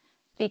yet,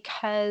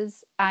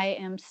 because I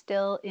am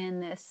still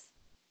in this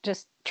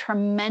just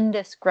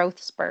tremendous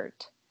growth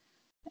spurt.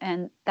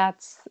 And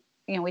that's,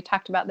 we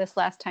talked about this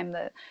last time,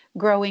 the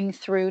growing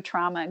through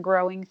trauma,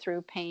 growing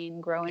through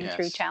pain, growing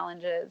through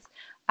challenges.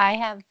 I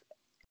have,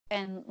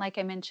 and like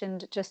I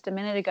mentioned just a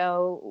minute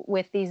ago,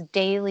 with these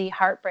daily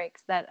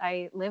heartbreaks that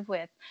I live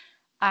with,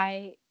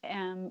 I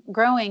am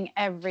growing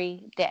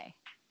every day.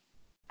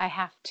 I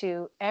have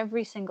to,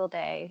 every single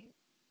day,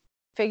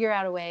 figure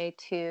out a way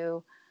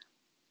to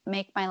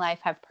make my life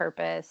have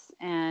purpose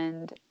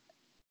and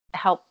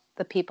help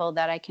the people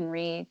that I can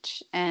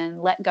reach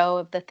and let go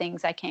of the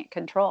things I can't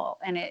control.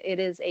 And it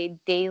is a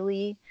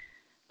daily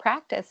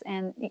practice.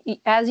 And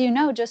as you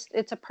know,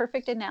 it's a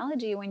perfect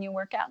analogy when you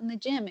work out in the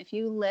gym. If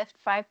you lift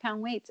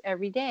 5-pound weights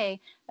every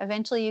day,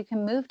 eventually you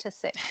can move to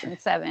 6 and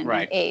 7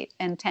 and 8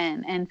 and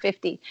 10 and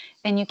 50,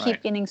 and you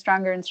keep getting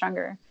stronger and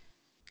stronger.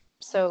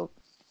 So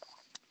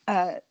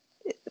that,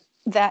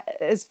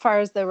 as far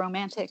as the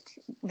romantic,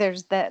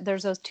 there's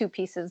those two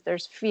pieces.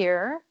 There's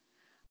fear,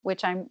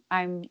 which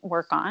I'm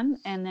work on,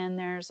 and then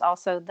there's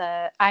also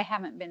I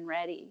haven't been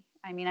ready.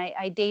 I mean,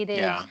 I dated.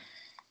 Yeah.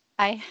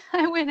 I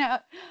went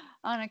out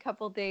on a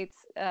couple dates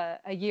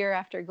a year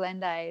after Glenn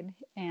died,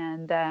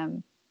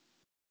 and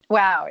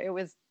wow, it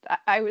was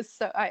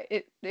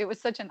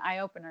such an eye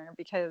opener,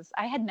 because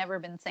I had never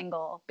been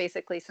single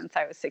basically since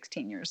I was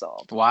 16 years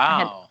old. Wow. I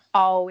had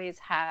always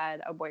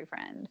had a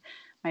boyfriend.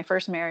 My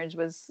first marriage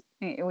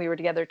we were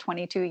together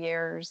 22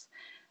 years.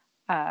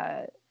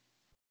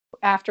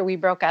 After we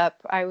broke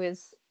up, I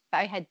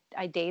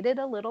dated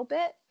a little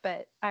bit,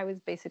 but I was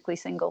basically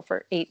single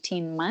for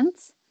 18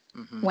 months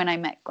when I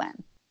met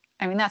Glenn.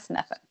 I mean, that's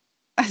nothing.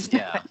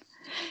 Yeah.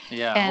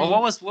 Yeah. And,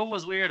 well, what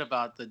was weird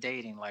about the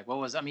dating? Like,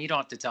 I mean, you don't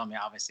have to tell me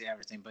obviously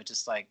everything, but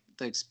just like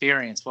the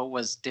experience, what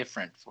was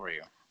different for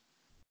you?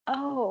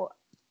 Oh,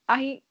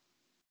 I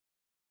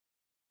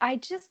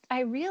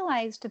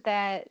realized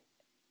that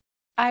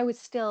I was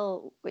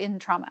still in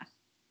trauma.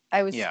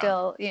 I was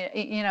still,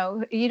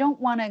 you don't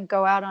want to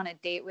go out on a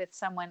date with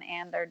someone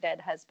and their dead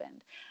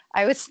husband.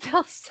 I was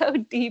still so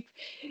deep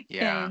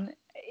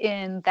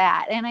in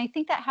that. And I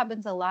think that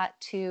happens a lot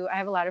too. I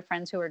have a lot of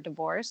friends who are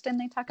divorced, and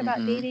they talk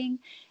about dating,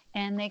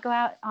 and they go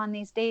out on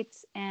these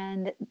dates,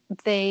 and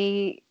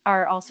they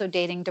are also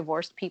dating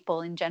divorced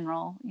people in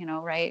general,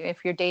 right?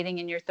 If you're dating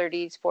in your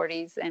 30s,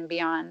 40s and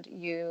beyond,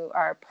 you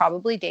are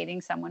probably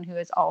dating someone who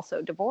is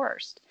also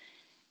divorced.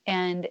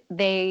 And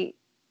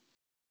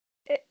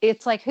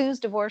it's like, whose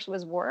divorce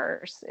was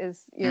worse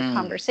is your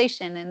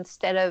conversation,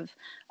 instead of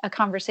a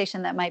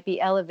conversation that might be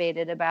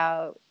elevated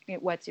about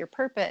what's your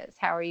purpose,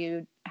 how are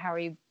you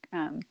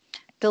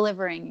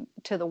delivering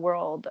to the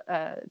world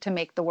to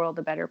make the world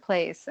a better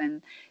place.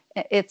 And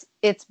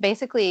it's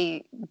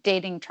basically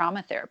dating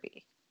trauma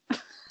therapy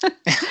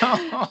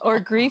or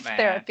grief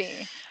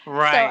therapy.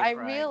 Right. So I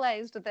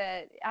realized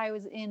that I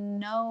was in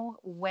no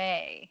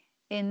way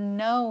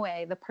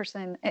the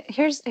person.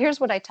 Here's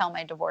what I tell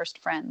my divorced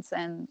friends,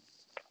 and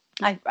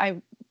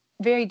I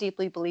very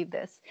deeply believe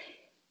this.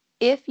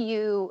 If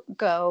you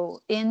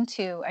go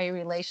into a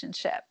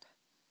relationship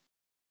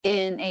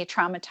in a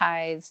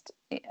traumatized,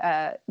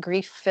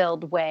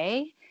 grief-filled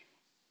way,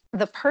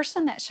 the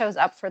person that shows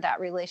up for that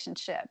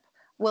relationship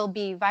will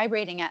be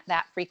vibrating at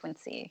that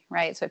frequency,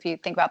 right? So if you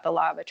think about the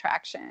law of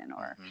attraction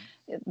or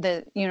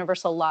the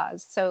universal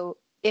laws. So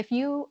if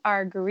you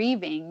are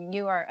grieving,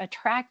 you are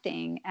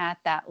attracting at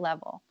that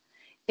level.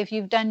 If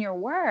you've done your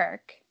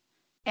work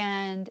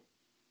and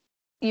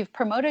you've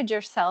promoted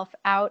yourself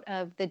out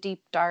of the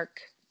deep,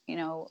 dark,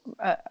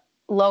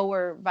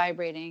 lower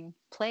vibrating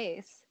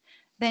place,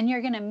 then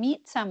you're going to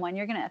meet someone,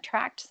 you're going to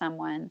attract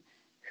someone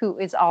who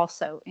is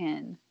also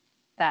in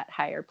that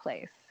higher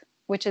place,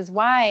 which is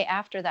why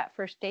after that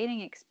first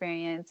dating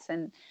experience,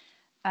 and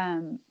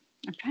I'm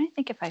trying to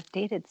think if I've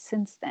dated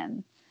since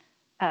then,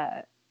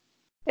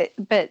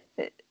 but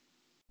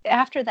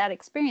after that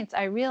experience,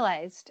 I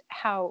realized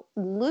how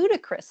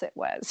ludicrous it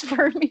was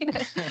for me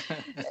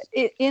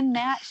to, in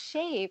that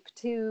shape,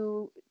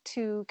 to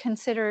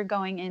consider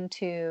going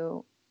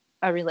into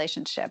a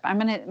relationship.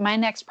 My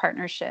next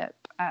partnership,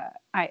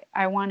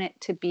 I want it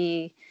to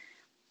be,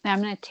 I'm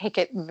going to take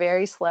it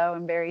very slow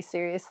and very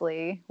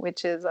seriously,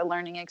 which is a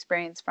learning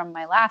experience from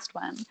my last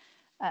one.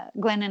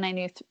 Glenn and I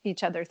knew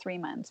each other 3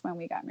 months when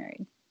we got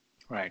married.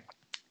 Right.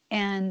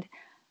 And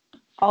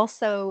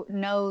also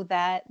know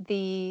that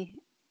the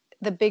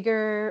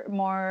bigger,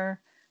 more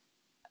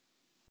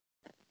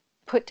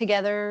put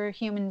together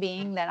human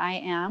being that I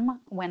am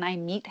when I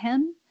meet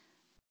him,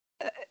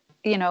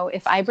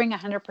 if I bring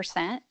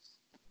 100%,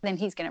 then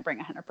he's going to bring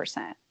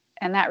 100%.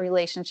 And that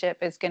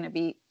relationship is going to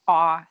be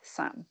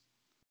awesome.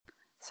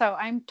 So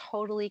I'm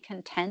totally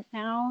content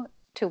now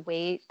to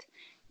wait.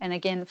 And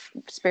again,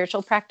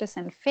 spiritual practice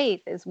and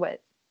faith is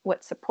what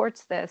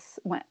supports this.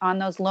 On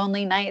those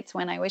lonely nights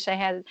when I wish I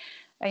had,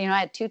 I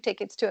had 2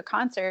 tickets to a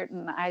concert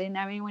and I didn't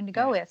have anyone to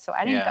go with, so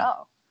I didn't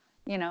go.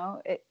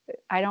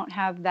 I don't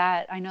have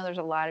that. I know there's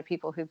a lot of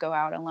people who go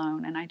out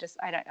alone, and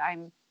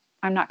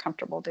I'm not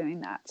comfortable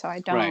doing that, so I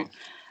don't. Right.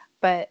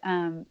 But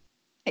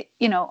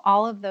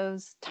all of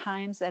those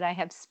times that I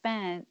have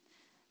spent,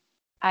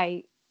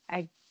 I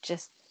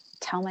just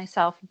tell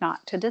myself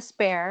not to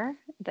despair,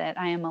 that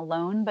I am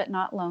alone but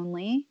not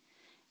lonely,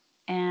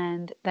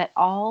 and that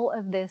all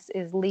of this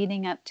is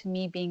leading up to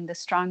me being the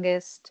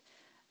strongest,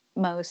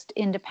 most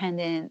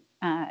independent,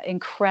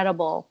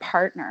 incredible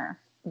partner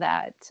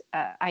that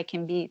I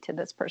can be to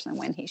this person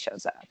when he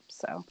shows up.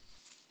 So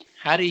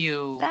how do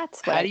you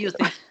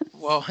think,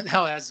 well,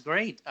 no, that's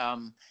great.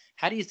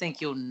 How do you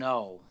think you'll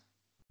know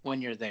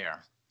when you're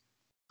there?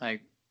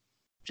 Like,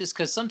 just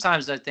because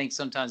sometimes I think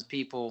sometimes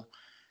people,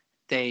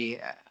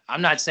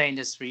 I'm not saying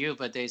this for you,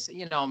 but they say,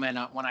 man,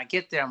 when I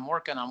get there, I'm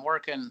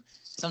working.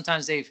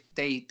 Sometimes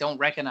they don't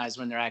recognize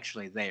when they're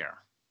actually there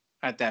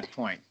at that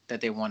point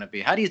that they want to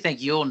be. How do you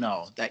think you'll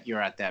know that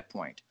you're at that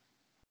point?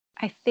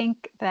 I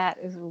think that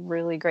is a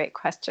really great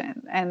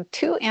question. And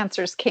two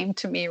answers came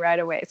to me right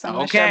away. So I'm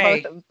going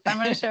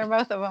to share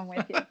both of them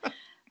with you.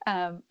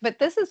 But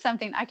this is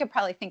something I could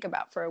probably think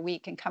about for a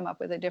week and come up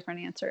with a different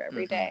answer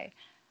every day.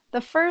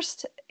 The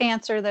first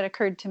answer that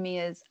occurred to me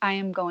is I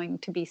am going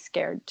to be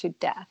scared to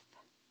death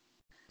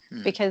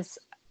because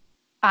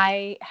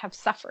I have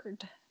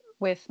suffered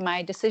with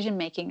my decision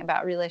making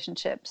about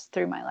relationships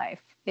through my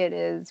life. It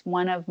is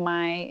one of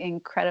my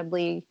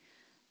incredibly,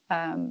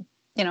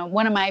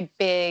 one of my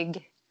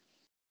big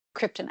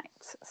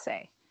kryptonites,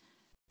 say.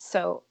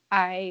 So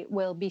I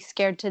will be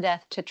scared to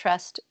death to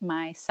trust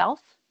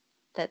myself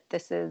that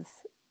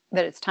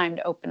it's time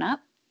to open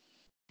up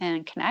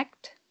and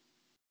connect.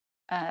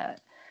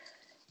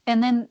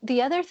 And then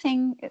the other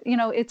thing,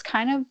 it's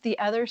kind of the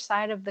other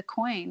side of the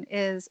coin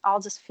is I'll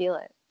just feel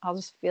it.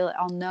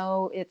 I'll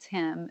know it's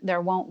him.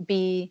 There won't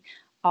be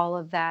all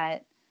of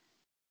that.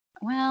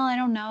 Well, I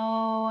don't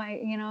know.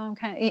 I'm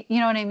kind of, you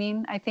know what I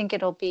mean? I think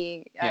it'll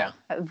be a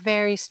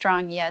very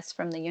strong yes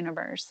from the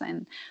universe.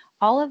 And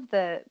all of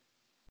the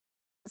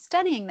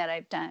studying that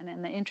I've done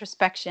and the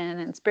introspection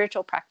and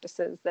spiritual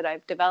practices that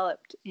I've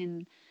developed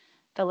in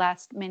the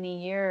last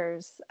many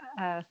years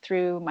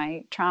through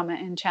my trauma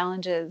and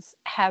challenges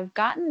have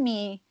gotten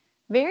me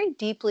very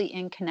deeply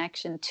in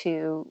connection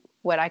to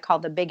what I call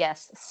the big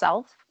S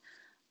self.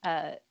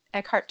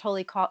 Eckhart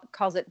Tolle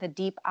calls it the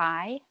deep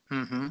I.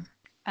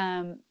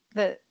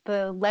 The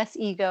less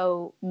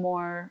ego,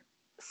 more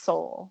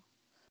soul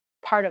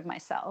part of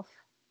myself.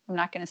 I'm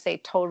not going to say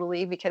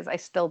totally because I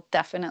still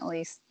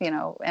definitely,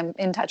 am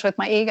in touch with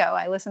my ego.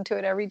 I listen to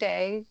it every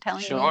day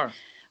telling me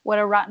what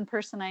a rotten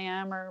person I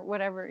am or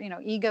whatever.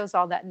 Ego's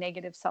all that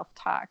negative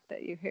self-talk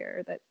that you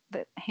hear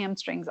that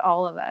hamstrings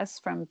all of us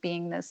from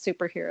being the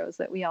superheroes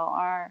that we all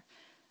are.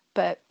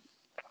 But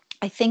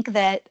I think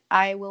that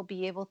I will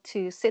be able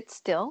to sit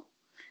still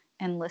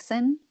and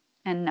listen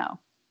and know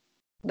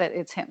that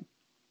it's him.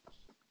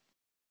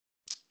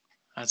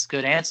 That's a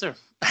good answer.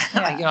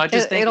 Yeah.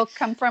 It'll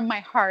come from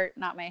my heart,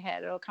 not my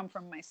head. It'll come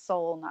from my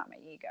soul, not my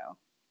ego.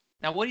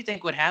 Now, what do you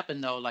think would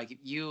happen though? Like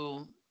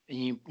you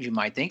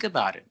might think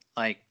about it.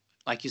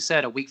 Like you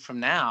said, a week from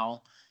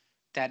now,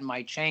 that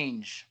might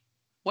change.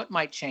 What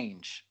might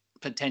change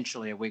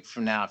potentially a week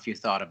from now if you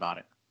thought about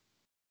it?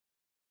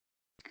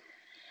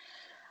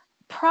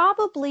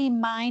 Probably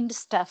mind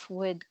stuff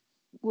would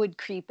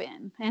creep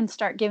in and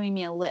start giving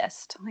me a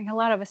list. Like a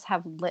lot of us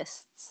have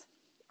lists,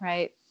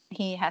 right?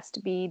 He has to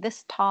be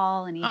this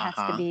tall and he has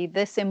to be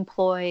this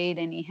employed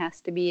and he has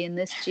to be in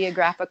this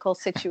geographical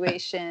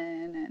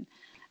situation. And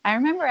I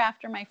remember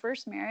after my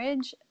first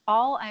marriage,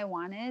 all I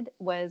wanted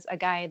was a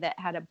guy that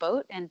had a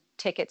boat and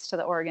tickets to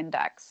the Oregon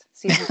Ducks,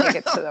 season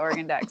tickets to the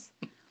Oregon Ducks.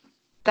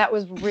 That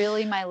was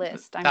really my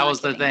list. That was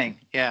the thing.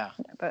 Yeah.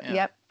 But,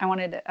 Yep. I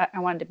wanted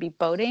to be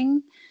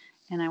boating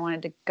and I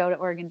wanted to go to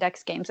Oregon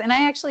Ducks games. And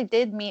I actually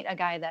did meet a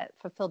guy that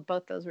fulfilled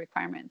both those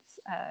requirements.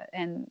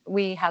 And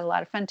we had a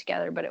lot of fun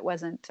together, but it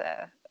wasn't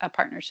a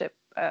partnership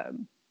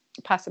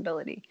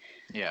possibility.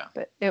 Yeah.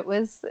 But it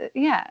was,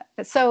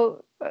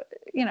 So,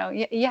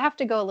 you have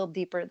to go a little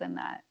deeper than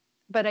that.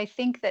 But I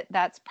think that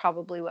that's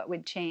probably what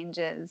would change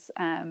is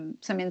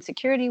some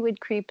insecurity would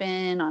creep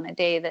in on a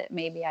day that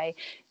maybe I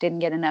didn't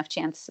get enough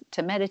chance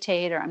to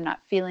meditate or I'm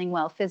not feeling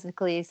well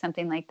physically,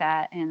 something like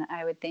that. And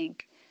I would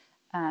think,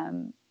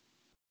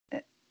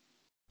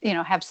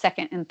 have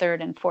second and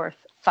third and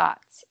fourth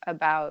thoughts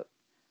about,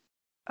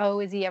 oh,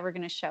 is he ever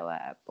going to show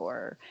up?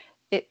 Or,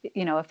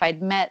 if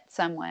I'd met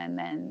someone,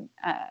 then,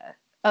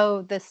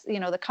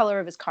 the color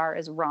of his car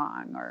is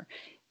wrong. Or,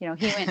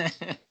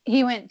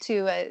 he went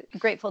to a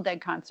Grateful Dead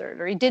concert,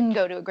 or he didn't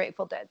go to a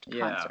Grateful Dead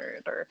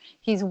concert, or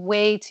he's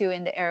way too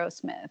into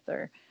Aerosmith,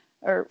 or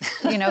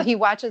he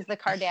watches the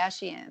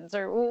Kardashians,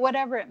 or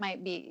whatever it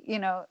might be,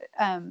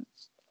 and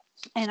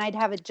I'd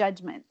have a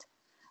judgment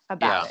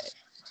about it.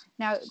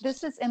 Now,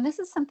 this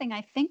is something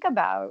I think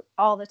about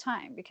all the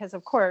time because,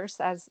 of course,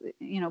 as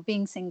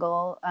being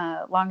single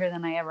longer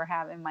than I ever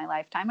have in my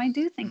lifetime, I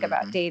do think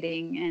about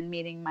dating and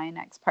meeting my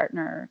next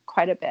partner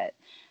quite a bit.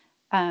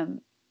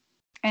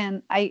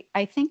 And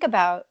I think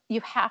about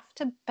you have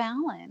to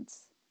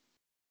balance,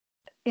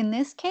 in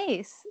this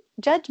case,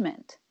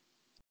 judgment.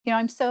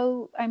 I'm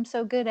so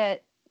good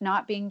at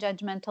not being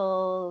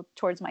judgmental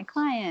towards my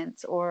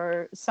clients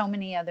or so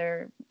many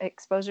other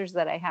exposures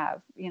that I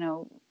have,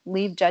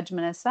 leave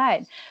judgment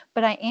aside.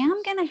 But I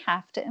am going to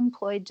have to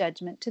employ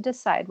judgment to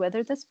decide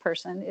whether this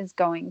person is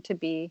going to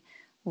be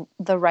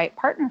the right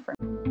partner for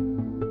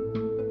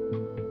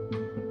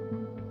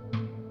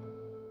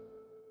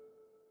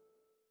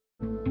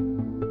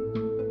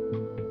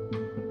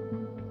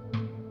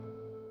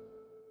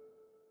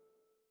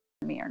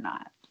me or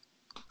not.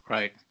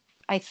 Right.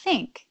 I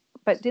think.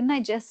 But didn't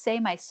I just say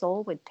my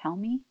soul would tell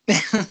me?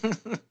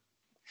 Well,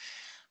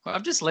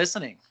 I'm just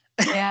listening.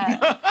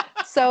 Yeah.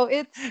 So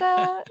it's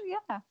yeah.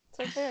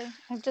 So there.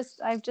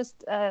 I've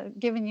just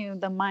given you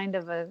the mind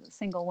of a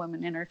single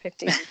woman in her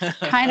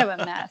 50s. Kind of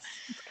a mess.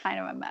 It's kind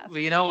of a mess. Well,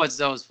 you know what's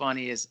so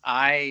funny is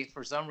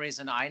for some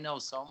reason, I know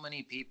so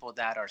many people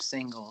that are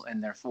single in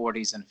their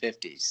 40s and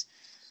 50s.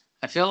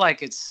 I feel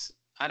like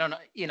I don't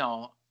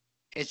know,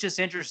 it's just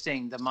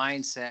interesting, the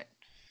mindset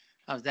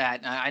of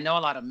that. I know a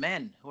lot of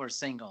men who are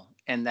single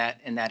in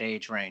that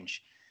age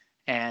range.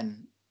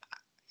 And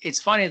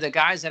it's funny, the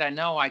guys that I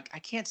know, I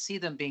can't see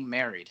them being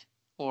married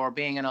or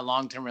being in a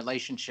long-term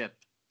relationship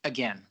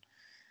again.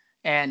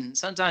 And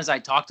sometimes I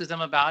talk to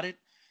them about it,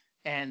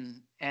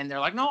 and they're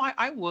like, no,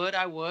 I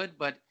would.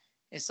 But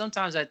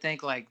sometimes I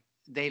think like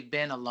they've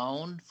been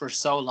alone for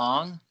so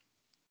long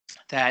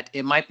that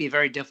it might be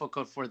very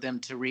difficult for them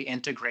to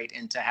reintegrate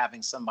into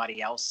having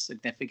somebody else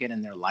significant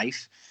in their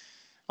life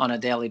on a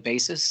daily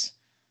basis.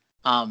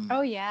 Oh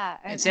yeah,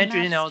 it's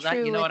interesting, that's that,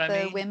 true with what I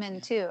the mean?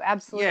 women too.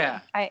 Absolutely. Yeah.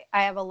 I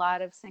have a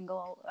lot of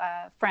single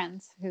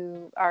friends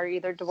who are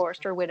either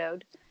divorced or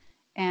widowed,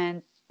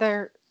 and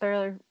they're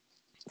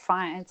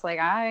fine. It's like,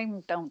 I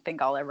don't think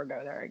I'll ever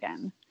go there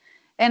again.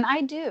 And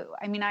I do.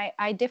 I mean,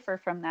 I differ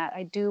from that.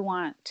 I do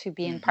want to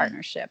be in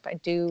partnership. I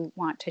do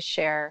want to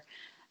share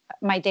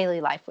my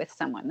daily life with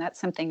someone. That's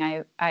something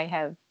I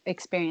have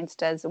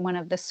experienced as one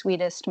of the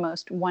sweetest,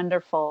 most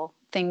wonderful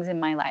things in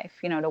my life,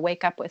 to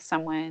wake up with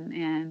someone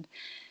and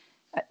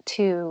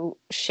to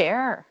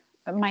share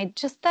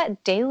just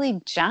that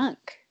daily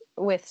junk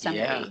with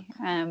somebody.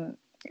 Yeah.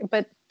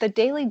 But the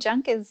daily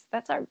junk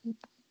that's our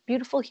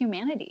beautiful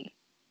humanity.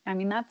 I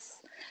mean,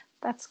 that's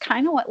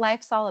kind of what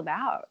life's all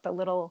about. The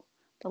little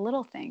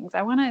things.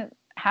 I want to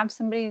have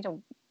somebody to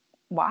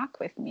walk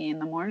with me in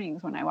the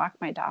mornings when I walk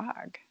my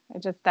dog.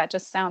 That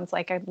just sounds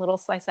like a little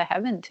slice of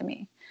heaven to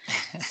me.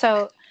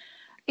 So,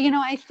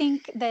 I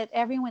think that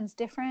everyone's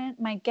different.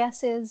 My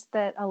guess is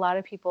that a lot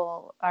of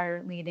people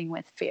are leading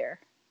with fear.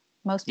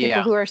 Most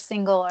people who are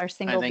single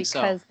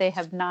because they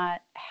have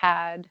not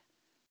had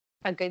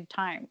a good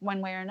time one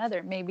way or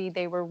another. Maybe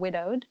they were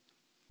widowed,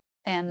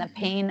 and the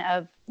pain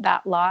of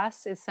that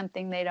loss is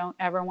something they don't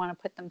ever want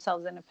to put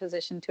themselves in a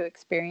position to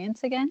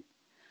experience again.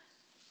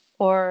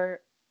 Or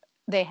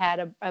they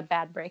had a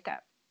bad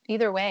breakup.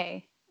 Either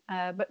way,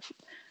 but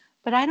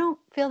I don't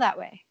feel that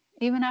way.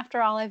 Even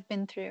after all I've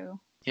been through,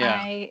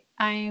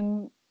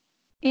 I'm,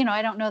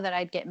 I don't know that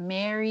I'd get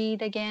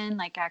married again.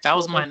 Like, actually, that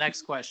was my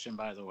next question,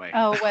 by the way.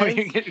 Oh, Are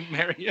you getting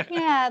married?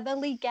 Yeah, the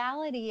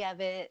legality of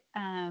it.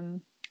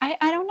 I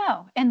don't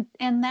know,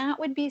 and that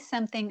would be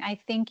something. I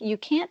think you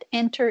can't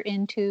enter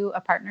into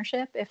a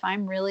partnership if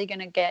I'm really going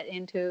to get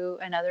into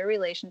another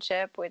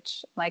relationship,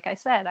 which, like I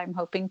said, I'm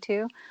hoping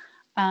to.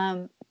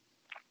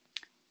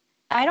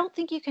 I don't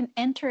think you can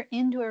enter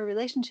into a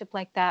relationship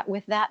like that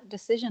with that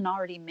decision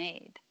already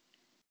made.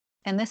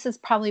 And this is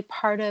probably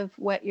part of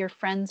what your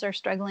friends are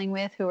struggling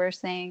with, who are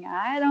saying,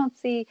 I don't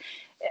see.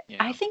 Yeah.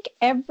 I think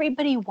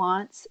everybody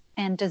wants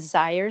and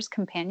desires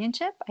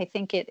companionship. I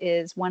think it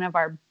is one of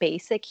our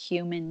basic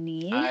human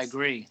needs. I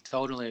agree.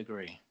 Totally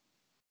agree.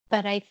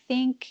 But I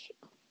think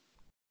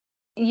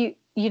you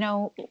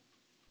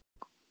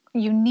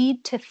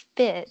need to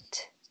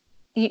fit.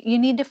 You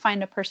need to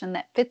find a person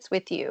that fits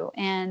with you,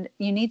 and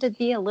you need to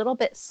be a little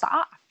bit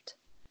soft.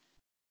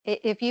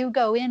 If you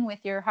go in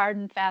with your hard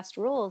and fast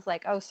rules,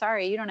 like, oh,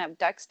 sorry, you don't have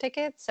Ducks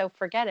tickets, so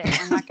forget it.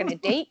 I'm not going to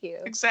date you.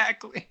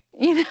 Exactly.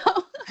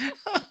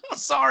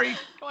 Sorry,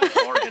 I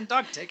have Oregon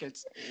Duck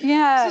tickets.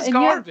 Yeah. This is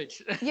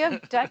garbage. You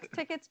have Ducks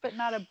tickets, but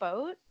not a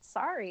boat?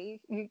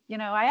 Sorry.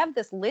 I have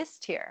this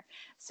list here.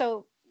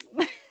 So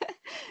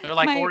they're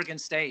like Oregon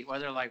State. Well,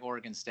 they're like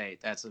Oregon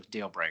State. That's a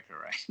deal breaker,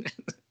 right?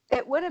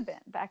 It would have been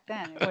back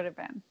then. It would have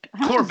been.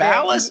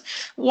 Corvallis?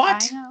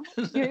 What? I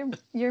know.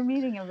 You're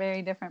meeting a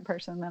very different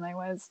person than I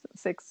was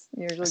 6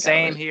 years ago.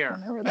 Same here.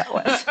 Whenever that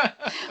was.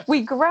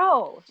 We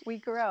grow,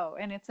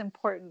 and it's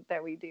important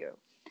that we do.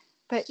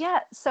 But yeah,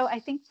 so I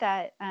think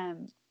that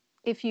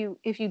if you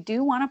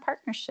do want a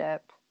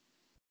partnership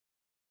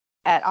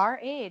at our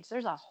age,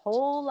 there's a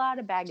whole lot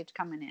of baggage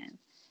coming in,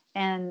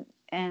 and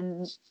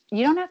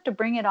you don't have to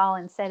bring it all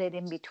and set it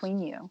in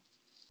between you,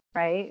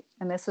 right?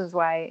 And this is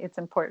why it's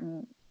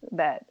important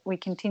that we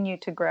continue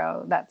to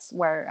grow. That's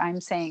where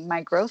I'm saying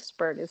my growth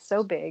spurt is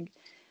so big.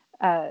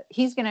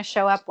 He's going to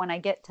show up when I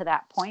get to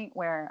that point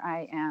where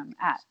I am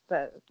at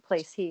the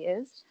place he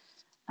is.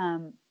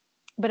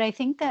 But I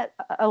think that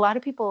a lot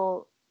of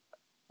people,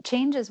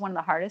 change is one of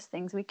the hardest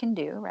things we can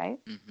do, right?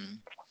 Mm-hmm.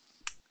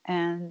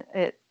 And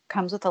it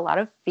comes with a lot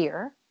of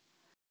fear.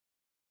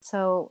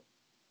 So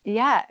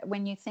yeah,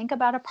 when you think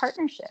about a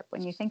partnership,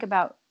 when you think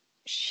about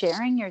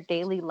sharing your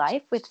daily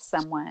life with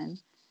someone,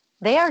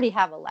 they already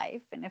have a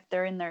life, and if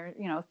they're in their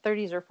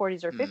 30s or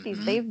 40s or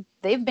 50s,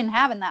 they've been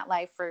having that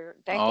life for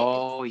decades.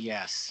 Oh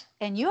yes.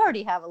 And you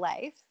already have a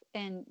life,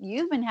 and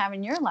you've been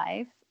having your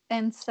life.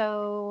 And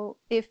so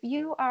if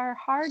you are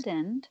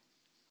hardened,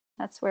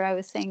 that's where I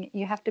was saying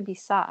you have to be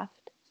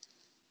soft,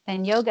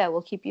 and yoga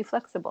will keep you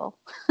flexible.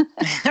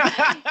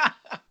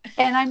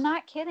 And I'm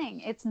not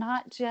kidding. It's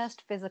not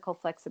just physical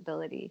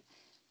flexibility.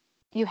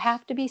 You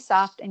have to be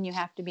soft and you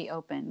have to be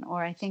open,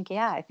 or I think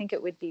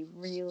it would be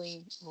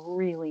really,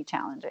 really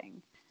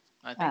challenging.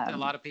 I think that a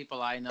lot of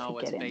people I know,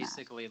 it's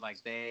basically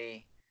like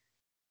they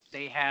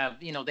have,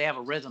 they have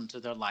a rhythm to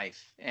their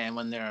life. And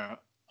when they're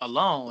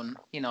alone,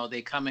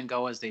 they come and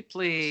go as they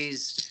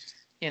please.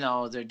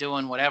 They're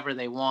doing whatever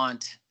they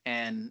want.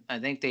 And I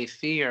think they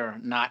fear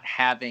not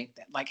having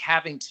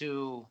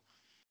to,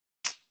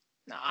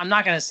 I'm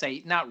not going to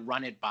say not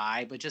run it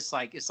by, but just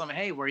like, it's something,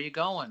 hey, where are you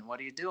going? What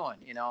are you doing?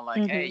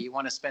 Hey, you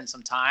want to spend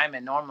some time?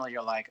 And normally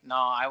you're like, no,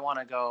 I want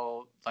to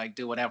go like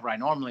do whatever I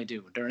normally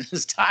do during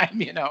this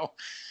time,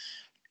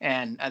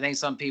 And I think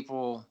some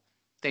people,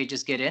 they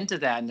just get into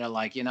that and they're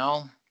like,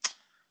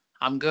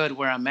 I'm good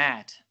where I'm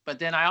at. But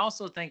then I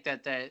also think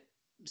that they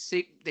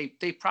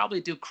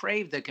probably do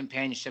crave the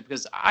companionship,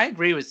 because I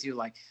agree with you.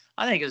 Like,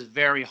 I think it's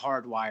very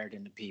hardwired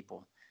into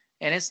people.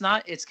 And it's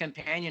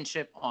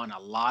companionship on a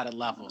lot of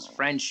levels,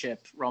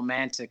 friendship,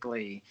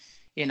 romantically,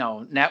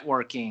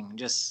 networking,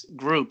 just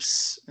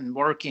groups and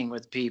working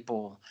with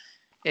people.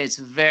 It's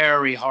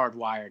very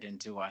hardwired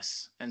into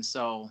us. And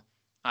so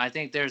I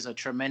think there's a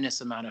tremendous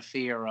amount of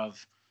fear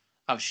of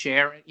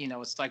sharing.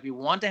 It's like we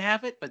want to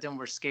have it, but then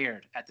we're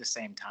scared at the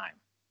same time.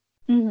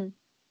 Mm-hmm.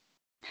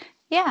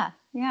 Yeah.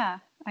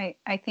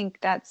 I think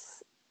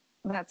that's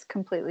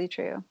completely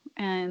true,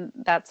 and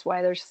that's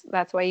why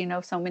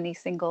so many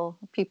single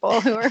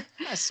people who are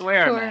I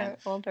swear, who man. are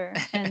older,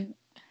 and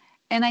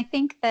I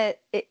think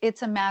that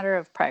it's a matter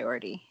of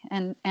priority,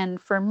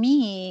 and for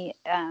me,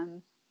 I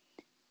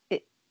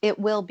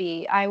will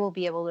be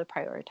able to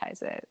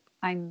prioritize it.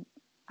 I'm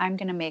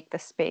going to make the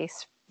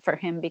space for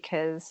him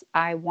because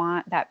I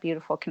want that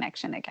beautiful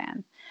connection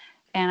again.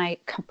 And I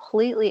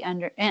completely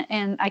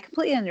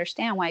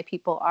understand why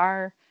people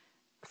are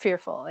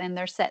fearful, and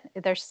they're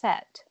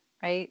set,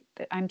 right?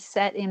 I'm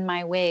set in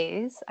my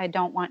ways. I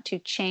don't want to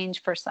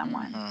change for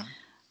someone. Mm-hmm.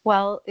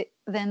 Well,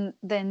 then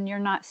you're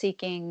not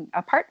seeking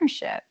a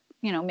partnership.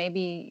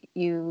 Maybe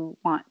you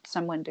want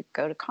someone to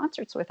go to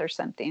concerts with or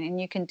something,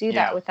 and you can do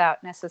that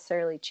without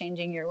necessarily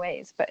changing your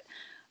ways. But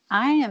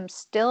I am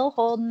still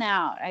holding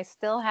out. I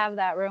still have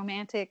that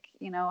romantic,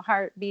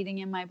 heart beating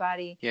in my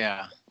body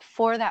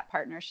for that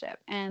partnership.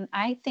 And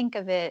I think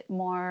of it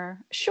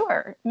more,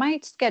 sure, my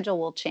schedule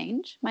will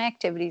change. My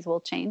activities will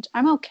change.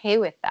 I'm okay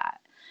with that.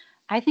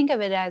 I think of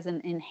it as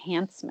an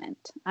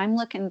enhancement. I'm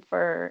looking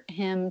for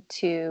him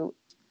to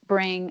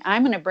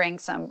I'm going to bring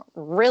some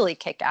really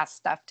kick-ass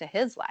stuff to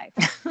his life.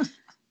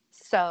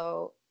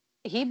 So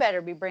he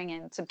better be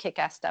bringing some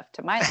kick-ass stuff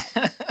to my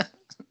life.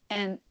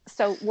 And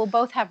so we'll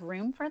both have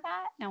room for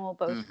that, and we'll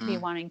both be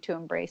wanting to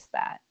embrace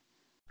that.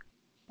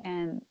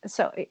 And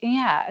so,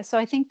 so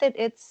I think that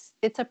it's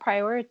a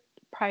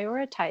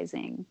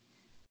prioritizing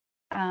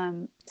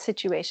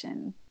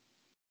situation.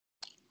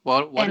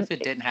 Well, what if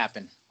it didn't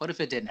happen? What if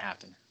it didn't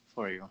happen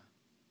for you?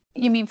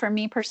 You mean for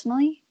me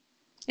personally?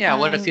 Yeah.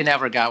 What if you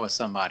never got with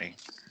somebody?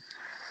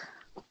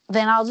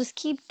 Then I'll just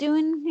keep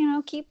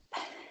doing, keep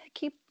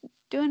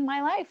doing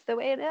my life the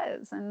way it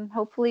is, and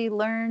hopefully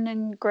learn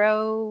and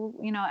grow.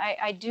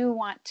 I do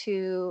want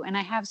to, and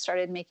I have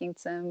started making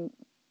some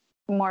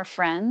more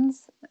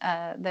friends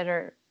that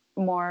are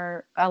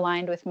more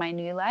aligned with my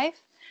new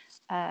life.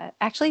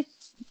 Actually,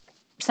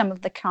 some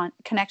of the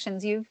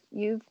connections you've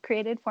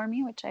created for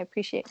me, which I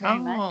appreciate very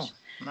much.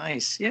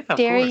 Nice. Yeah,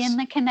 Darian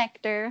the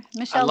Connector.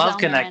 Michelle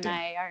Zellner and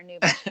I are new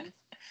friends.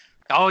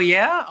 Oh,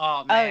 yeah?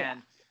 Oh, man. Oh, yeah.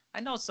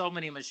 I know so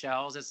many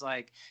Michelles. It's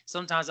like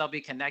sometimes I'll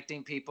be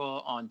connecting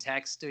people on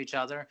text to each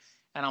other,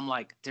 and I'm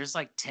like, there's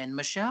like 10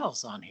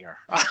 Michelles on here.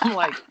 I'm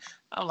like,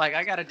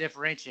 I got to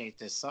differentiate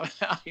this. So,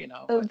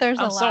 there's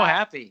I'm so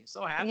happy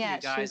you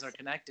guys are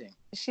connecting.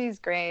 She's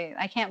great.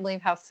 I can't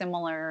believe how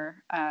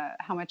similar,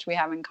 how much we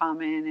have in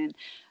common. And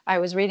I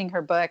was reading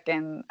her book,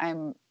 and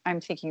I'm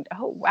thinking,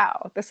 oh,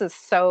 wow, this is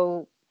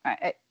so,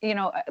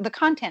 the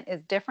content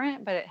is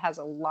different, but it has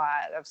a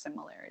lot of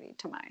similarity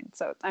to mine.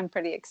 So I'm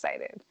pretty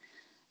excited.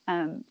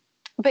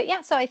 But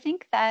yeah, so I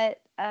think that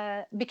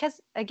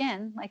because,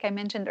 again, like I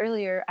mentioned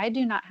earlier, I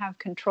do not have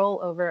control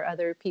over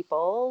other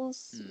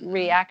people's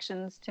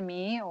reactions to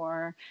me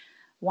or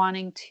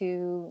wanting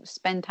to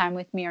spend time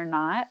with me or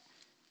not.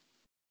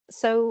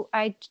 So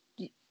I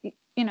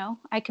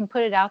can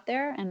put it out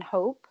there and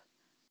hope.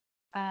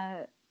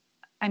 I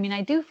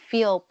do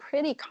feel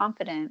pretty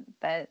confident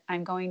that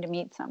I'm going to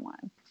meet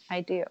someone. I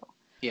do.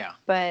 Yeah.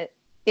 But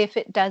if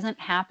it doesn't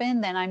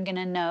happen, then I'm going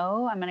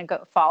to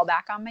go fall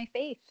back on my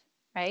faith,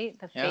 right?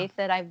 The faith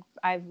that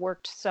I've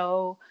worked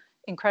so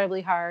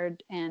incredibly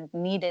hard and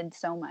needed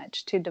so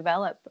much to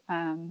develop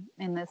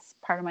in this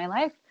part of my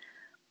life.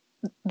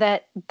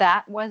 that's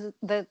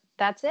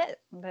it.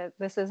 That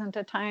this isn't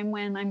a time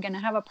when I'm going to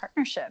have a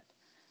partnership,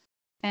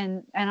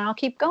 and I'll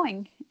keep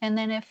going. And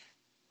then if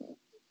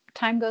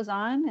time goes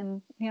on,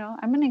 and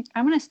I'm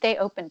gonna stay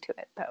open to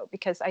it though,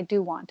 because I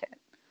do want it.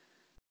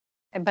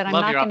 But I'm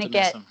not going to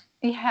get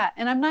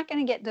and I'm not going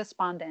to get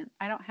despondent.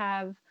 I don't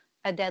have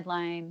a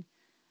deadline.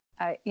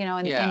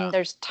 And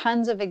there's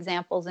tons of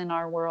examples in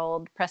our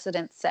world,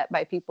 precedents set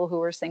by people who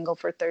were single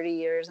for 30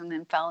 years and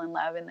then fell in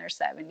love in their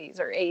 70s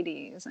or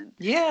 80s. And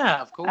yeah,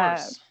 of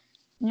course.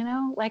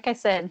 Like I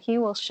said, he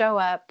will show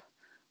up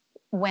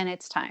when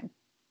it's time.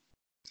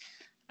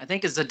 I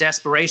think it's the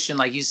desperation.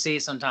 Like you see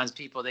sometimes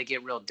people, they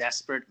get real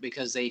desperate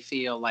because they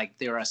feel like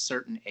they're a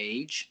certain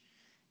age.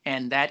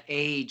 And that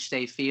age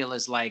they feel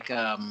is like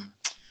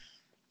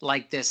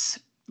this,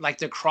 like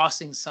they're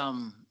crossing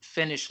some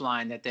finish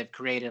line that they've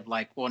created.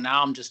 Like, well,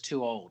 now I'm just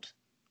too old.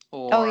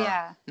 Or, oh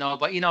yeah. No,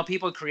 but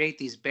people create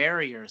these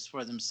barriers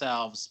for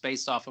themselves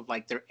based off of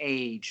like their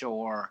age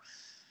or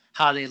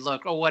how they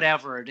look or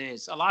whatever it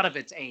is. A lot of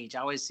it's age.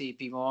 I always see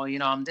people,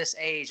 I'm this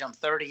age, I'm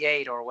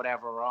 38 or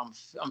whatever, or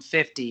I'm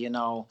 50,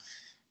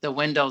 the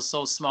window's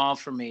so small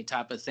for me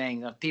type of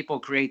thing.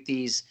 People create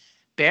these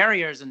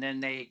barriers, and then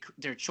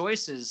their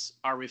choices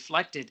are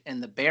reflected in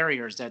the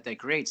barriers that they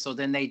create. So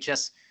then they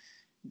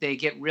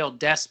get real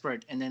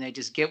desperate, and then they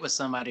just get with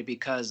somebody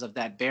because of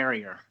that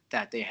barrier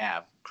that they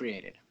have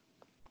created.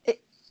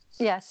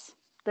 Yes.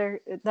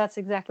 That's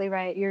exactly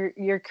right.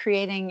 You're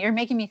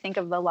making me think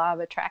of the law of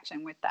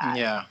attraction with that.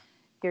 Yeah.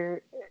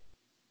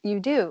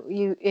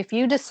 If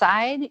you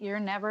decide you're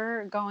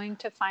never going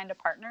to find a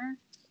partner,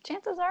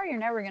 chances are you're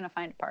never going to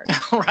find a partner.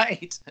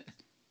 Right.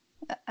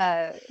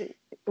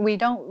 We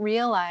don't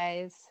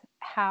realize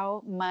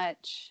how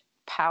much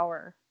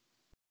power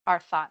our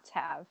thoughts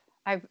have.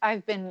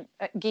 I've been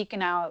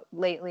geeking out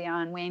lately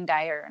on Wayne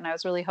Dyer, and I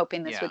was really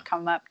hoping this would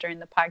come up during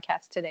the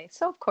podcast today.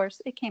 So of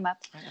course it came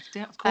up.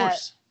 Of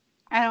course.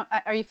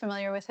 Are you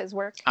familiar with his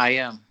work? I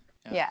am.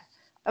 Yeah.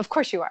 Of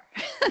course you are.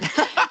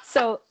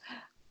 So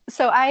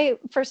I,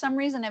 for some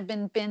reason, have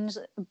been binge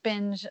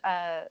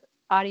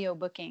audio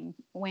booking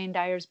Wayne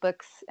Dyer's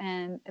books,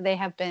 and they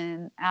have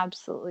been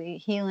absolutely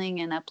healing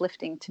and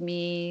uplifting to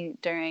me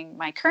during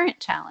my current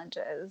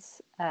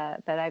challenges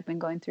that I've been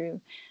going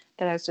through,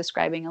 that I was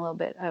describing a little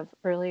bit of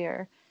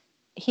earlier.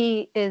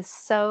 He is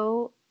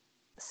so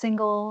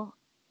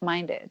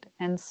single-minded,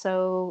 and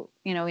so,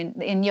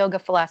 in yoga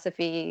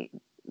philosophy,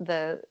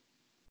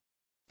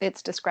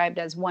 it's described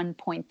as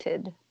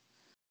one-pointed,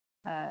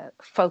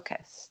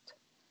 focused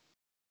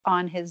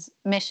on his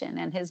mission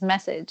and his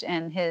message,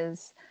 and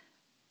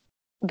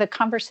the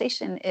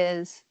conversation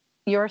is,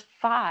 your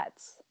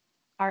thoughts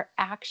are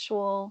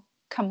actual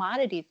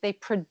commodities. They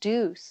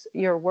produce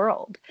your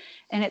world.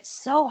 And it's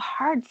so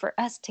hard for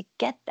us to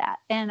get that.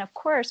 And of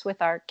course,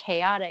 with our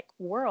chaotic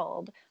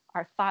world,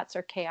 our thoughts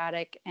are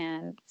chaotic,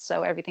 and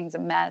so everything's a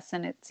mess.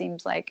 And it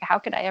seems like, how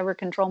could I ever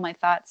control my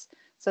thoughts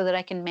so that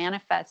I can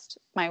manifest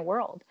my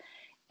world?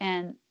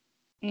 And,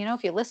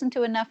 if you listen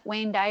to enough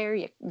Wayne Dyer,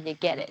 you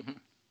get it.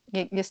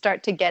 You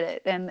start to get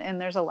it. And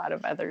there's a lot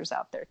of others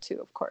out there too,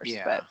 of course.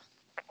 Yeah. But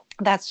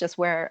that's just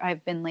where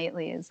I've been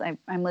lately, is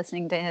I'm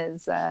listening to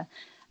his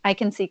I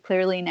Can See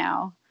Clearly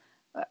Now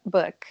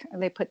book.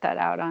 They put that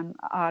out on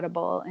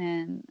Audible,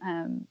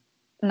 and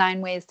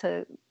 9 ways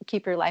to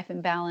keep your life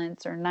in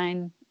balance, or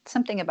 9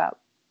 something about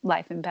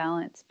life in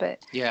balance.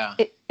 But yeah,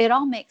 it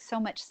all makes so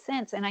much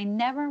sense. And I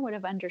never would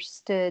have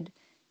understood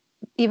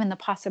even the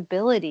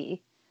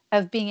possibility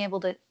of being able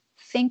to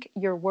think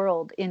your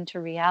world into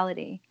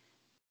reality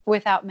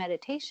without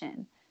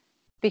meditation.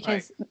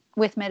 Because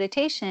with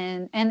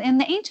meditation, and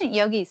the ancient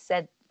yogis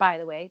said, by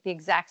the way, the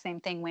exact same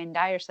thing Wayne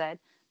Dyer said.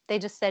 They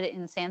just said it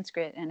in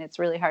Sanskrit, and it's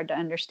really hard to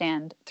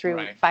understand through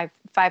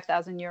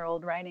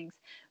 5,000-year-old writings.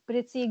 But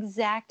it's the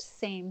exact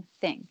same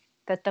thing,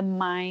 that the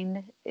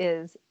mind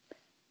is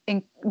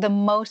the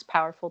most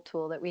powerful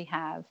tool that we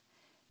have.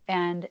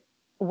 And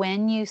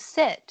when you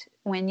sit,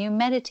 when you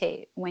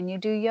meditate, when you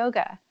do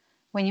yoga,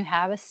 when you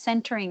have a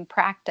centering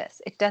practice,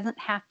 it doesn't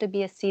have to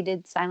be a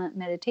seated silent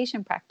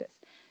meditation practice.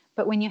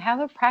 But when you have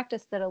a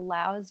practice that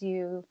allows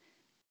you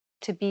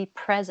to be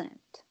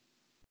present,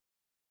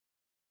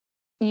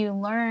 you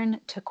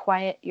learn to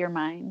quiet your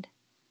mind,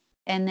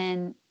 and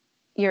then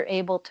you're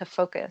able to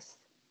focus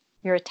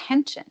your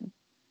attention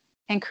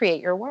and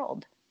create your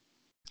world.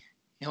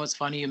 It's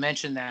funny you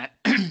mentioned that.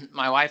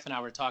 My wife and I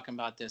were talking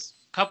about this.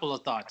 Couple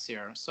of thoughts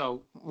here.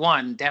 So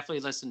one, definitely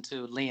listen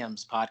to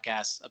Liam's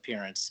podcast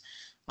appearance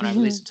when I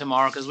release it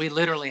tomorrow, because we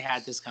literally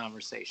had this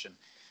conversation.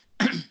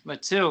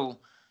 But two,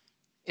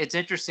 it's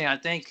interesting. I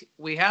think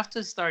we have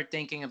to start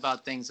thinking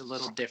about things a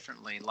little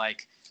differently.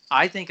 Like,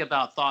 I think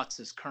about thoughts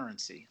as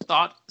currency.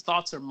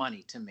 Thoughts are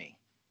money to me,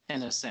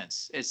 in a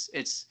sense.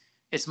 It's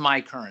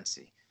my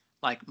currency.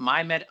 Like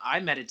I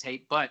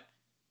meditate, but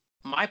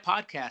my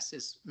podcast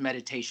is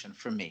meditation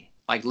for me.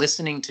 Like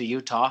listening to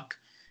you talk,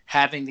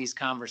 having these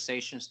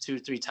conversations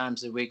 2-3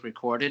 times a week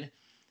recorded,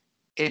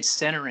 it's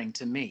centering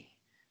to me.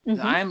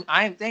 I'm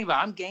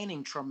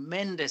gaining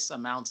tremendous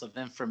amounts of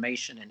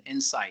information and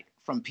insight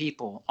from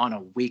people on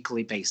a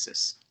weekly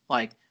basis,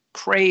 like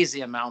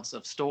crazy amounts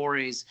of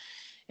stories,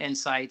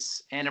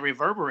 insights, and it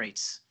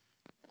reverberates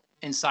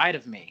inside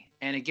of me.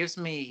 And it gives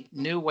me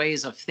new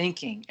ways of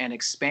thinking and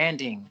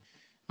expanding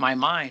my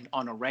mind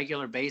on a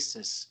regular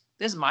basis.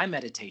 This is my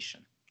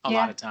meditation a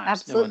lot of times.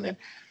 Absolutely. Doing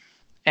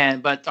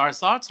that. But our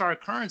thoughts are a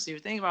currency. If you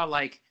think about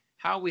like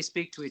how we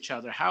speak to each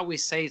other, how we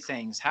say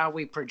things, how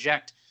we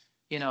project,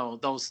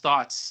 those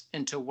thoughts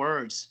into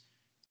words,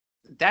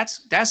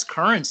 that's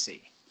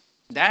currency.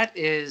 That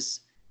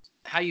is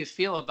how you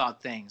feel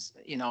about things,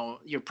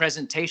 your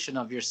presentation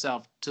of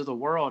yourself to the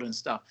world and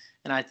stuff.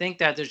 And I think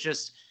that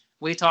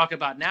we talk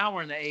about now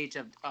we're in the age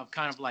of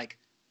kind of like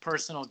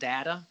personal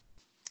data.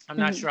 I'm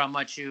not sure how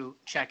much you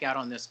check out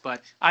on this,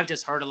 but I've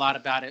just heard a lot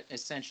about it,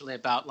 essentially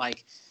about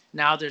like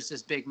now there's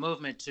this big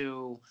movement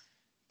to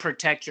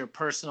protect your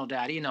personal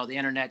data. The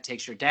internet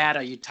takes your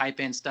data, you type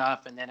in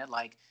stuff, and then it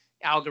like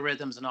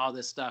algorithms and all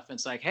this stuff. And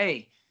it's like,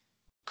 hey,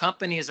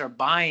 companies are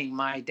buying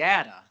my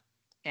data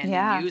and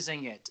then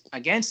using it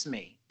against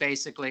me,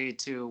 basically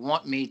to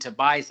want me to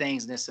buy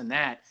things, this and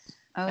that.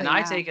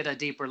 I take it a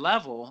deeper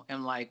level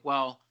and like,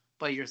 well,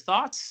 but your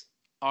thoughts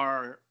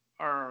are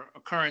a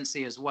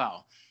currency as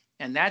well.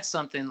 And that's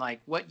something like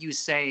what you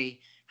say,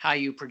 how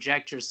you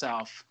project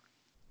yourself,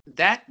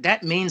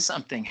 that means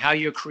something. How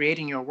you're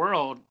creating your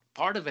world,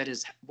 part of it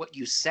is what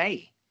you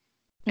say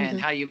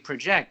and how you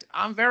project.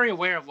 I'm very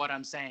aware of what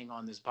I'm saying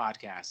on this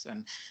podcast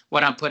and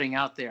what I'm putting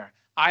out there.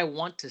 I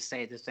want to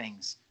say the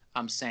things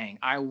I'm saying.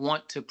 I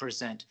want to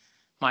present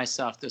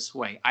myself this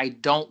way. I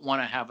don't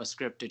want to have a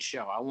scripted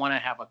show. I want to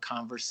have a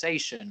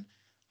conversation.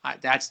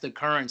 That's the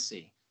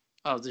currency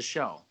of the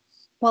show.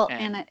 Well,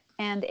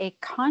 and a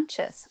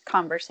conscious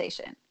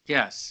conversation.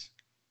 Yes.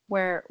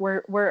 Where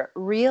we're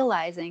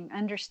realizing,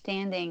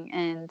 understanding,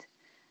 and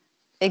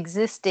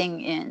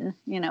existing in,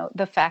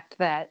 the fact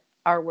that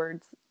our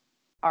words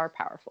are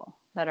powerful,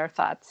 that our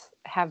thoughts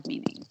have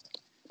meaning,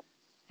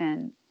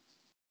 and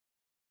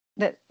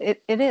that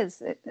it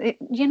is.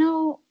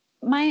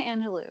 Maya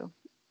Angelou,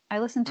 I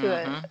listened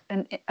to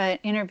an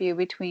interview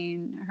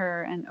between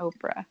her and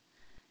Oprah,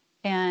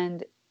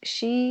 and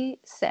she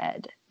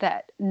said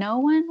that no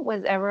one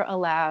was ever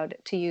allowed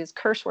to use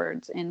curse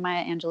words in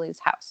Maya Angelou's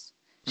house.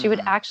 She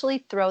would actually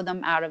throw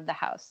them out of the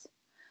house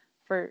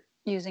for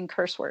using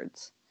curse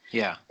words.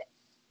 Yeah.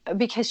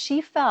 Because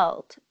she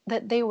felt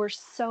that they were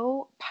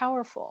so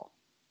powerful.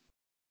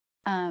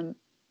 The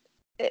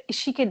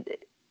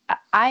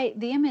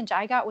image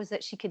I got was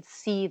that she could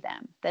see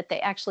them, that they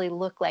actually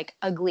look like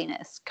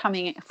ugliness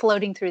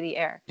floating through the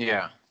air.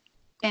 Yeah.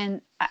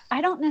 And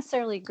I don't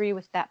necessarily agree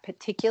with that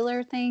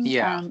particular thing.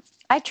 Yeah.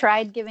 I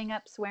tried giving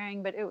up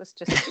swearing, but it was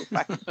just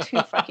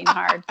too fucking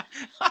hard.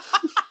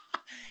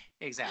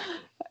 Exactly.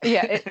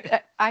 Yeah.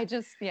 I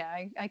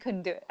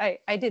couldn't do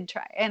it. I did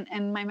try.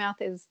 And my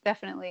mouth is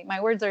definitely, my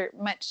words are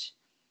much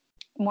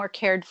more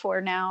cared for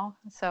now.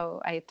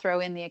 So I throw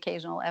in the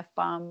occasional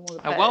F-bomb.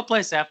 A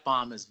well-placed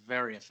F-bomb is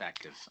very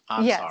effective.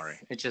 I'm sorry.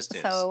 It just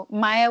is. So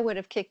Maya would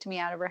have kicked me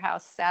out of her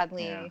house,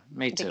 sadly. Yeah,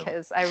 me too.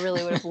 Because I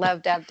really would have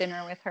loved to have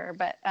dinner with her.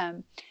 But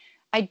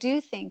I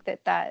do think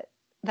that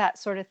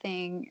sort of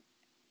thing,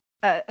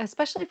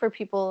 especially for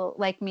people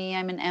like me,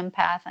 I'm an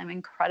empath. I'm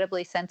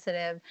incredibly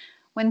sensitive.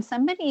 When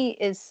somebody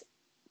is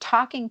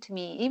talking to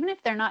me, even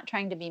if they're not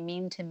trying to be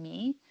mean to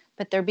me,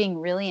 but they're being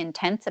really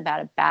intense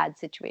about a bad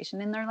situation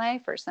in their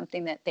life or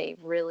something that they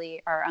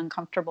really are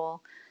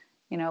uncomfortable,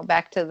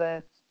 back to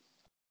the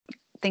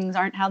things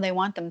aren't how they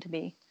want them to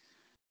be.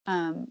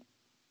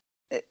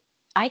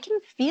 I can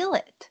feel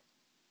it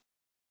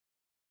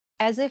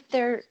as if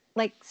they're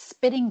like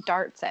spitting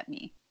darts at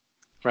me.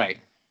 Right.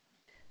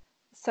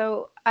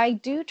 So I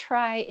do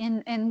try,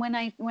 and when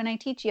I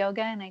teach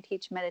yoga and I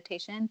teach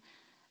meditation,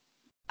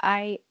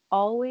 I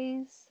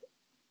always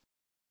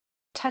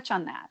touch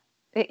on that.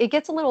 It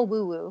gets a little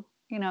woo-woo,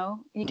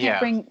 you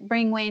can't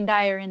bring Wayne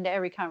Dyer into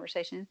every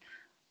conversation,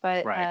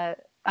 but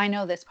I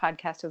know this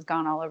podcast has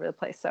gone all over the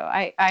place. So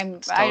I'm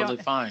totally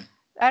fine.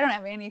 I don't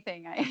have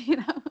anything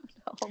to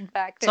hold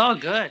back. It's all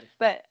good.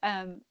 But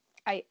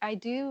I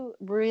do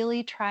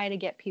really try to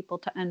get people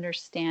to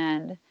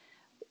understand,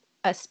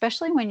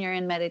 especially when you're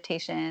in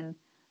meditation.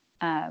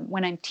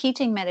 When I'm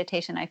teaching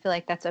meditation, I feel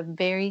like that's a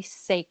very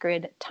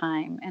sacred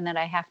time and that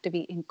I have to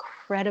be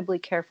incredibly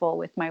careful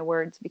with my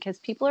words because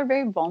people are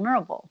very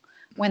vulnerable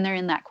when they're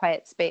in that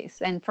quiet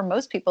space. And for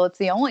most people, it's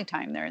the only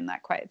time they're in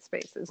that quiet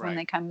space is when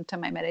they come to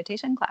my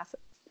meditation classes.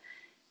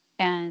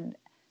 And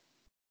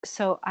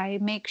so I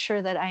make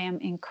sure that I am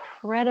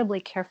incredibly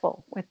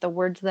careful with the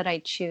words that I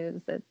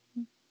choose,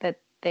 that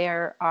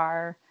there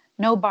are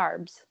no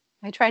barbs.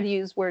 I try to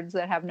use words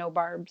that have no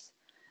barbs,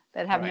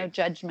 that have no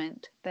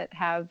judgment, that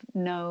have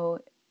no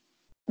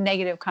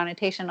negative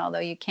connotation, although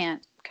you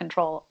can't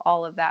control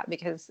all of that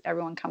because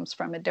everyone comes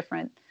from a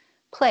different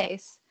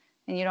place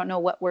and you don't know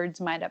what words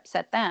might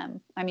upset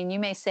them. I mean, you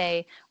may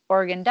say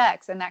Oregon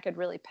Ducks and that could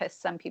really piss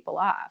some people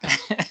off.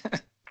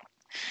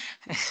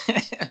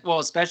 Well,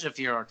 especially if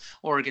you're an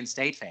Oregon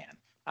State fan.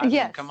 I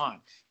mean, come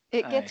on.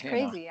 It gets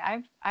crazy.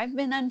 I've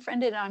been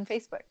unfriended on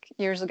Facebook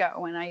years ago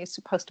when I used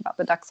to post about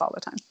the Ducks all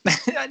the time.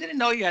 I didn't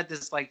know you had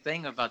this like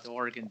thing about the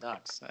Oregon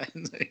Ducks.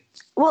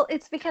 Well,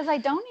 it's because I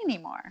don't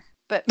anymore.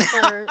 But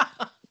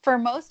for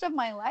most of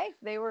my life,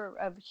 they were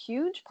a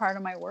huge part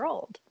of my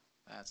world.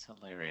 That's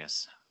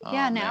hilarious.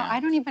 Yeah, now I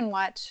don't even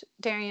watch,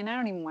 Darian, I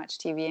don't even watch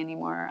TV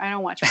anymore. I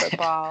don't watch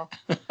football.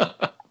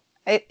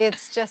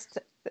 It's just,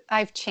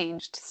 I've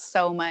changed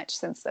so much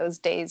since those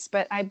days.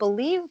 But I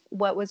believe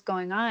what was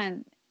going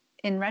on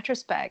in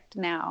retrospect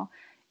now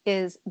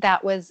is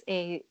that was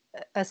a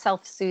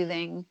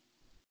self-soothing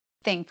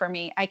thing for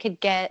me. I could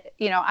get,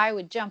 I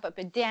would jump up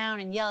and down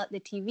and yell at the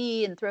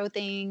TV and throw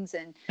things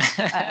and,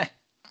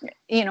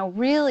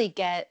 really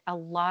get a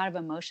lot of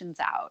emotions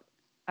out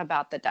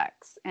about the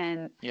Ducks.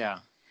 And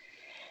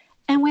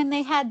when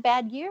they had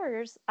bad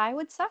years, I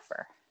would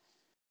suffer.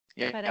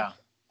 Yeah.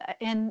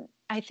 And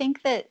I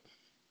think that,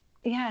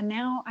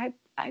 now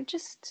I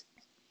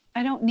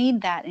don't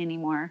need that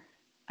anymore.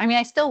 I mean,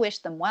 I still wish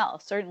them well,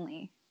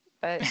 certainly,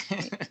 but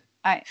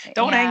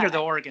don't anger the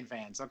Oregon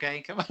fans,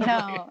 okay? Come on.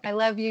 No, I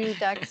love you,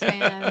 Ducks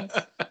fans.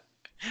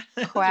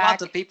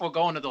 Lots of people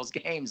going to those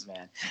games,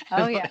 man.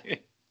 Oh yeah,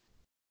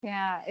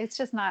 yeah. It's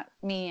just not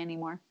me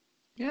anymore.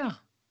 Yeah,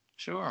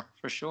 sure,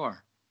 for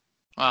sure.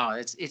 Wow,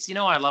 it's what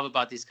I love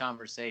about these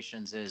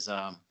conversations is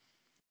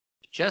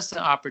just the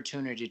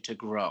opportunity to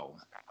grow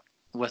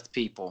with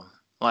people.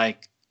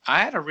 Like I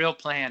had a real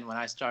plan when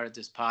I started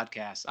this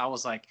podcast. I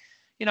was like,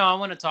 I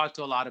want to talk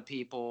to a lot of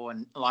people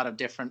and a lot of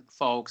different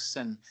folks.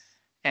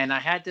 And I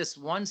had this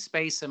one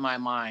space in my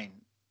mind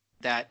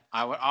that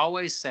I would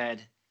always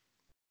said,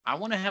 I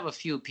want to have a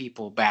few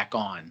people back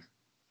on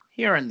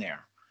here and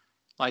there.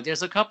 Like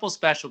there's a couple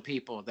special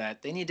people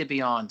that they need to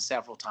be on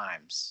several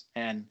times.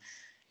 And,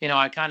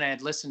 I kind of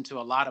had listened to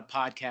a lot of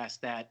podcasts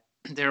that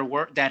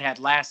had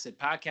lasted,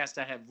 podcasts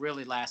that had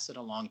really lasted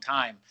a long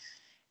time.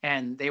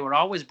 And they would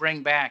always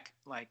bring back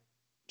like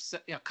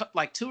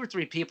 2 or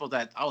 3 people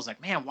that I was like,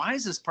 man, why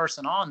is this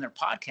person on their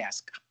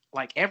podcast?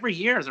 Like every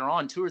year they're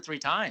on 2 or 3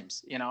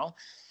 times,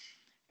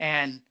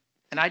 and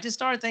I just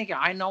started thinking,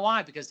 I know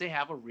why, because they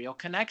have a real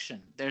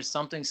connection. There's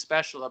something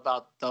special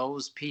about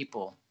those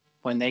people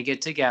when they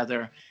get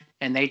together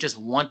and they just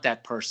want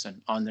that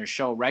person on their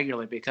show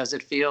regularly because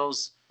it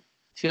feels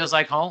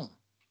like home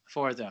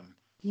for them.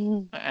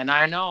 Mm. And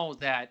I know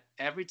that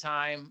every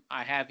time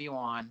I have you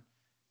on,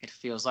 it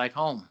feels like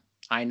home.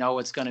 I know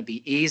it's going to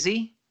be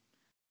easy.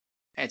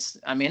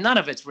 None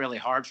of it's really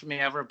hard for me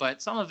ever,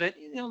 but some of it,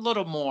 a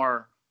little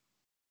more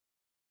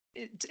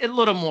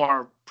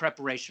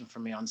preparation for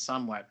me on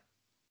somewhat.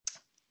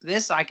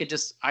 This, I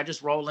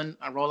just roll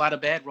out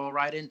of bed, roll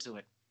right into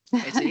it.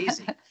 It's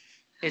easy.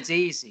 It's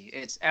easy.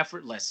 It's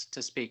effortless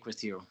to speak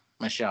with you,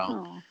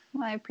 Michelle. Oh,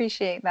 well, I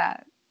appreciate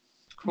that.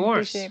 Of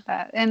course. I appreciate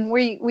that. And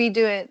we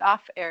do it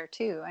off air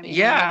too. I mean,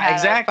 yeah, we had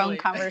exactly. a phone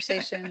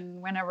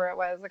conversation whenever it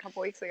was a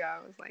couple weeks ago. I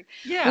was like,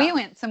 we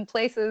went some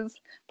places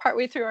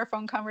partway through our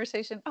phone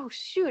conversation. Oh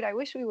shoot, I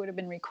wish we would have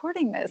been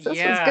recording this. This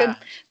was good.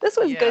 This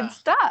was good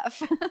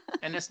stuff.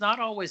 And it's not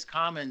always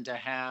common to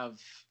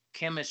have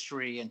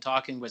chemistry and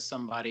talking with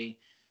somebody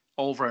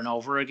over and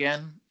over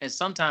again. And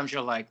sometimes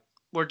you're like,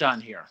 we're done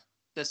here.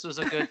 This was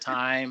a good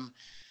time.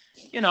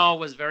 It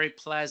was very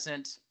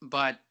pleasant,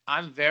 but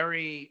I'm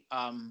very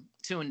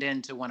tuned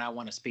into when I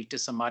want to speak to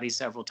somebody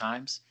several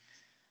times.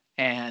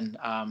 And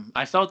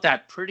I felt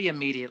that pretty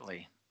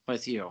immediately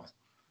with you.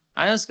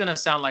 I know it's going to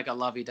sound like a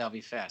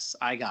lovey-dovey fest.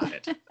 I got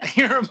it.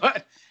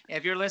 But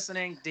if you're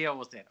listening, deal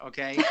with it,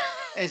 okay?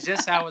 It's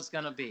just how it's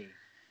going to be.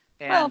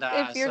 And,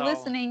 well, if you're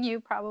listening, you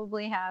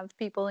probably have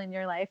people in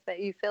your life that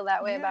you feel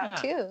that way about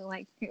too.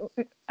 Like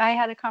I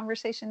had a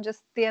conversation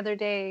just the other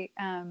day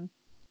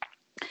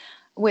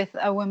with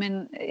a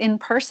woman in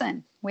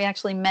person. We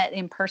actually met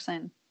in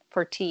person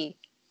for tea,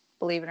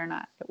 believe it or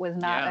not. It was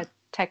not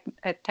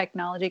a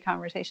technology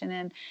conversation.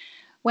 And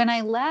when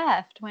I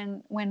left,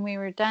 when we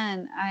were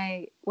done,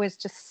 I was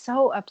just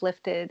so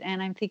uplifted.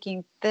 And I'm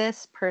thinking,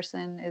 this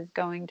person is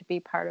going to be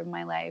part of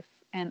my life.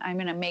 And I'm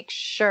going to make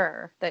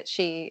sure that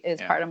she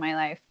is part of my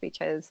life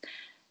because,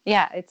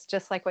 it's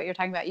just like what you're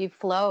talking about. You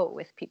flow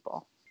with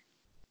people.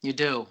 You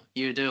do.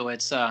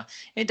 It's,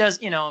 it does,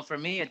 for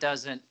me, it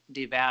doesn't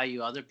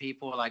devalue other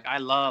people. Like I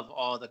love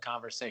all the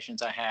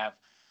conversations I have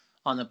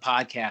on the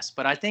podcast,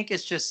 but I think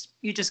it's just,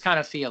 you just kind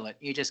of feel it.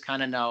 You just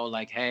kind of know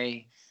like,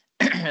 hey,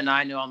 and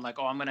I know I'm like,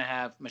 I'm going to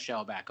have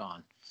Michelle back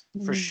on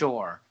for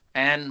sure.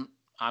 And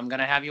I'm going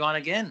to have you on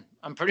again.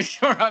 I'm pretty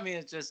sure.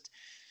 It's just,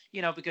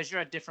 because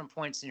you're at different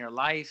points in your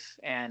life.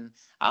 And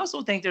I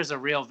also think there's a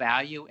real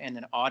value in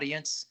an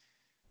audience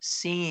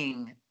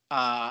seeing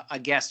a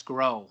guest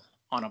grow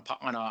on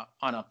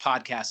a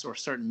podcast or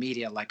certain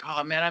media. Like,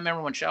 oh man, I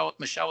remember when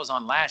Michelle was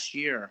on last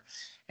year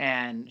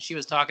and she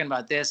was talking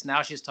about this.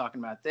 Now she's talking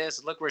about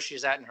this. Look where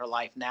she's at in her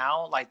life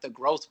now, like the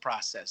growth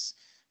process.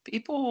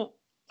 People,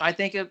 I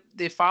think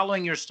the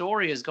following your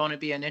story is going to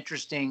be an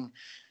interesting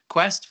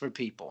quest for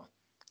people.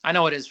 I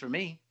know it is for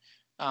me.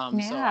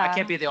 So I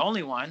can't be the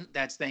only one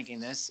that's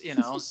thinking this,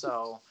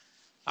 so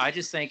I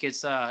just think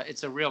it's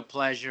a real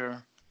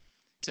pleasure.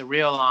 It's a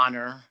real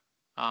honor.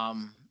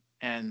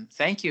 And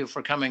thank you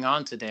for coming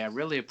on today. I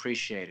really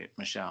appreciate it,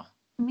 Michelle.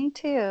 Me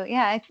too.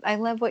 Yeah, I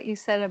love what you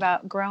said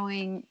about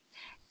growing.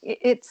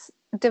 It's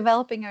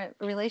developing a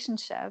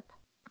relationship,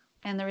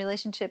 and the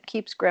relationship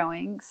keeps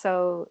growing.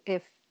 So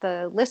if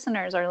the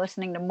listeners are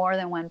listening to more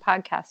than one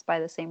podcast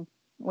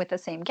with the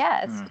same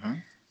guest,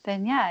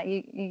 then yeah,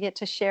 you get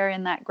to share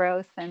in that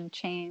growth and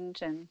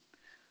change, and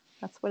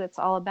that's what it's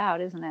all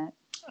about, isn't it?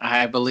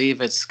 I believe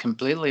it's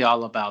completely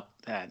all about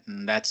that,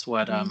 and that's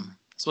what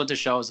the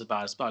show is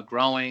about. It's about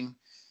growing,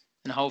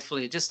 and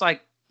hopefully, just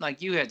like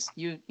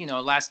you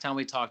know, last time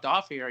we talked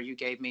off here, you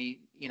gave me,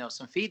 you know,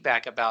 some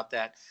feedback about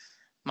that.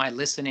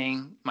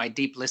 My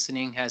deep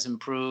listening has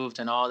improved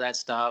and all that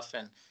stuff,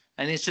 and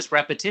it's just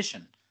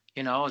repetition.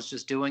 You know, it's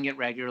just doing it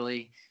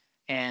regularly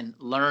and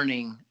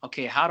learning.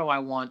 Okay, how do I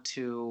want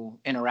to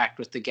interact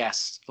with the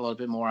guests a little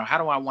bit more? How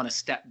do I want to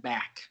step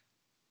back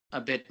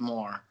a bit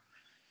more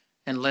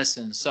and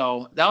listen?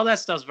 So all that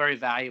stuff's very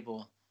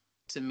valuable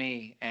to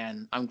me,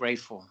 and I'm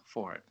grateful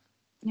for it.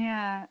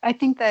 Yeah, I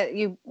think that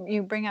you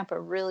bring up a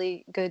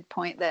really good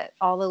point that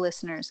all the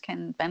listeners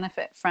can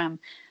benefit from.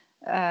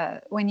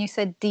 When you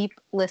said deep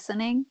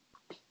listening,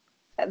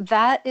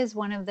 that is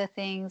one of the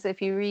things,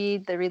 if you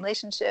read the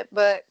relationship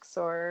books,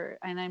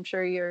 and I'm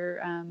sure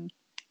your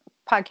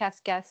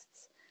podcast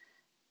guests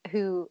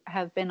who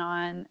have been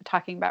on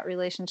talking about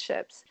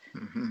relationships,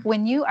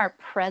 when you are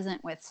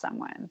present with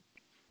someone,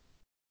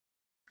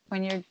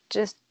 when you're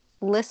just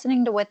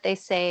listening to what they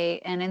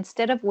say, and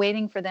instead of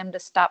waiting for them to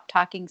stop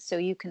talking so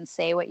you can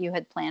say what you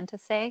had planned to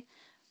say,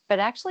 but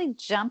actually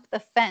jump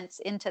the fence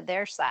into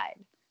their side,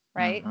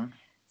 right?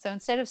 So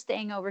instead of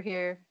staying over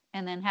here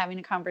and then having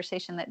a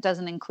conversation that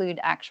doesn't include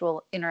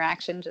actual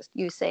interaction, just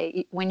you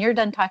say, when you're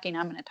done talking,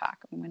 I'm going to talk.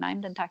 When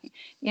I'm done talking,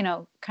 you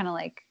know, kind of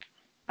like,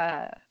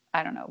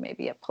 I don't know,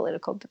 maybe a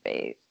political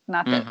debate.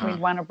 Not that we'd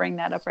want to bring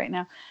that up right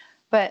now,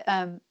 but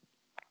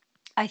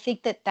I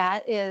think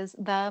that is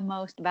the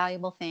most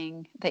valuable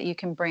thing that you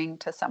can bring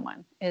to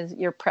someone is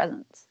your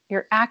presence,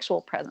 your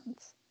actual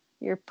presence.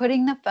 You're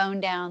putting the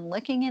phone down,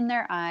 looking in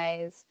their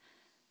eyes,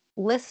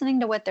 listening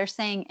to what they're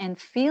saying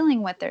and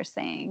feeling what they're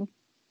saying,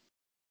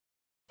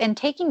 and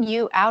taking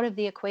you out of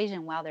the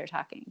equation while they're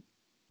talking.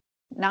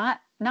 Not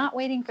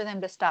waiting for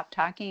them to stop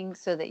talking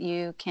so that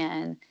you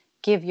can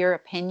give your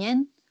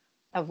opinion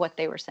of what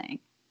they were saying.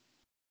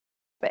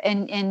 But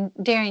and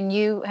Darian,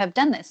 you have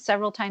done this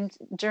several times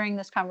during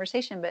this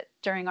conversation, but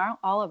during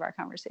all of our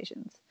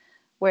conversations,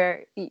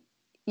 where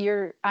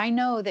I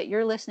know that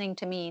you're listening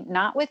to me,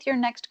 not with your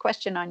next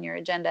question on your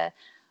agenda,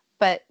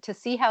 but to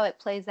see how it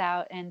plays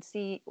out and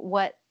see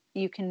what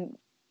you can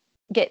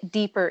get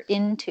deeper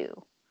into.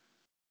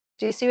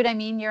 Do you see what I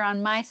mean? You're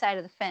on my side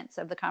of the fence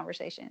of the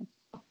conversation.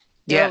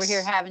 You're over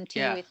here having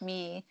tea with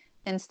me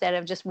instead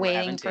of just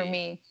waiting for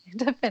me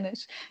to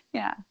finish.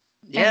 Yeah.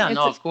 Yeah,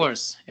 no, of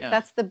course. Yeah.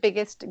 That's the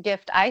biggest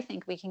gift I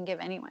think we can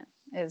give anyone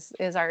is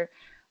our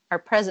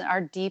present,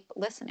 our deep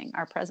listening,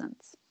 our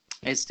presence.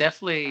 It's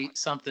definitely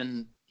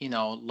something, you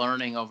know,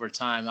 learning over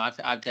time.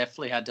 I've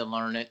definitely had to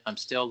learn it. I'm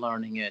still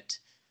learning it.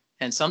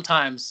 And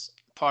sometimes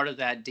part of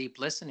that deep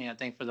listening, I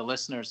think for the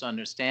listeners to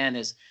understand,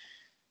 is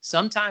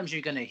sometimes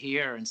you're going to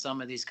hear in some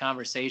of these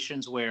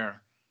conversations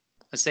where,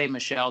 let's say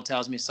Michelle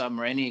tells me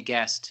something or any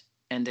guest,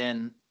 and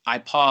then I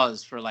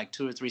pause for like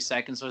 2 or 3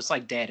 seconds. So it's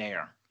like dead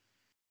air.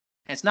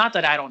 It's not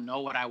that I don't know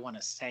what I want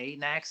to say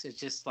next. It's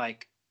just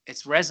like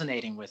it's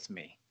resonating with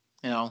me,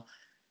 you know.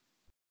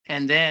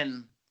 And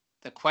then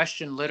the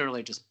question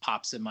literally just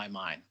pops in my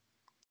mind.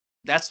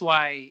 That's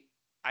why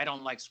I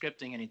don't like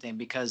scripting anything,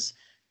 because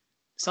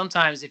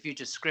sometimes if you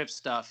just script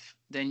stuff,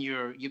 then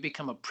you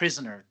become a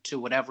prisoner to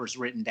whatever's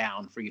written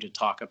down for you to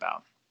talk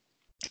about.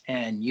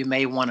 And you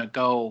may want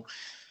to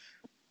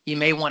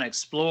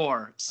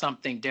explore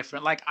something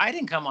different. Like I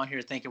didn't come on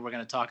here thinking we're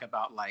going to talk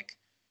about, like,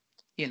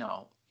 you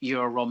know,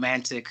 your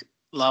romantic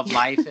love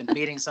life and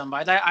meeting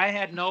somebody. I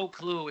had no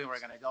clue we were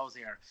going to go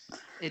there.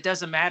 It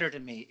doesn't matter to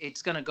me.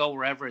 It's going to go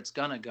wherever it's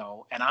going to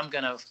go. And I'm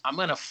going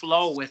to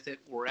flow with it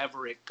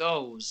wherever it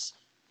goes.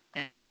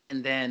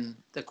 And then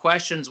the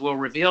questions will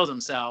reveal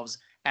themselves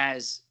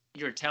as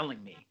you're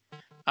telling me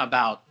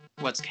about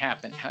what's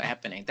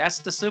happening. That's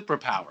the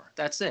superpower.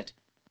 That's it.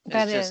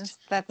 That's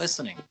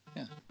listening.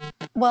 Yeah.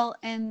 Well,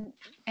 and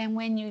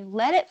when you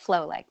let it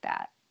flow like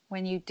that,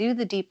 when you do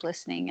the deep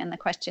listening and the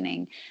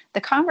questioning,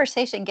 the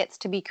conversation gets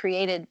to be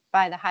created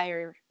by the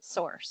higher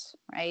source,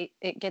 right?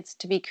 It gets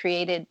to be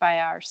created by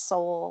our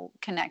soul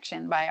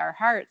connection, by our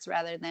hearts,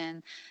 rather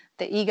than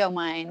the ego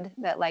mind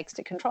that likes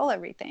to control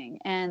everything.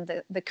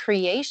 And the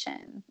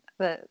creation,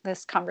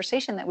 this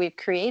conversation that we've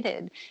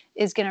created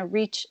is going to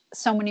reach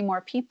so many more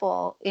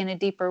people in a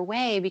deeper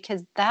way,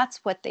 because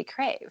that's what they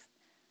crave.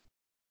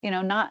 You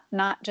know,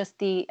 not just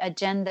the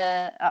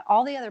agenda.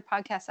 All the other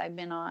podcasts I've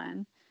been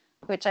on,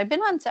 which I've been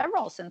on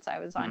several since I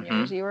was on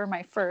yours. You were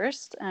my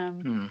first.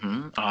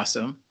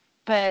 Awesome.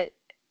 But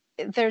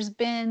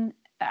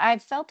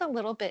I've felt a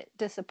little bit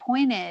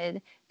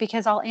disappointed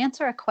because I'll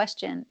answer a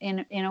question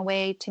in a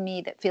way to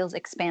me that feels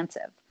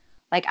expansive.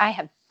 Like I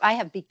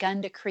have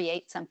begun to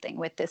create something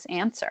with this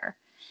answer.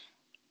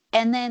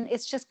 And then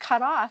it's just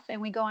cut off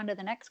and we go on to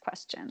the next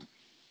question.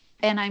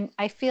 And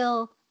I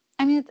feel,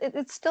 I mean,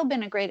 it's still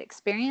been a great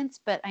experience,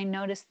 but I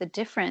notice the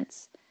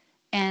difference.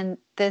 And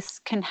this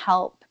can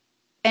help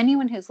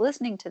anyone who's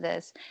listening to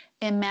this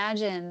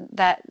imagine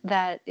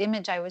that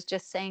image I was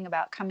just saying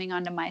about coming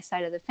onto my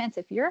side of the fence.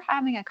 If you're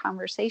having a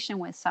conversation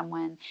with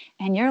someone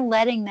and you're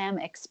letting them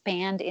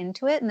expand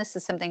into it, and this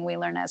is something we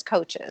learn as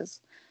coaches,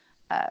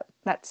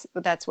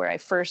 that's where I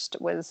first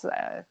was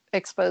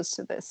exposed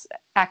to this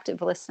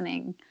active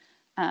listening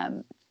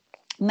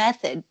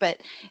method.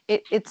 But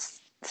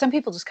it's some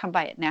people just come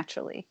by it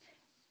naturally.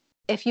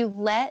 If you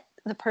let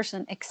the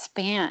person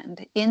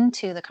expand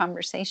into the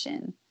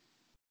conversation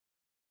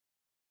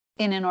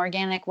in an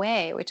organic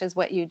way, which is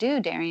what you do,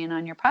 Darian,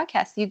 on your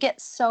podcast, you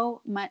get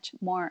so much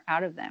more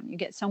out of them. You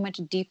get so much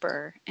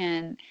deeper.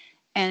 And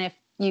if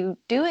you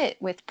do it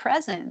with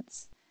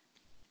presence,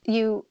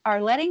 you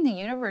are letting the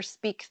universe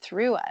speak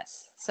through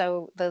us.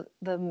 So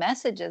the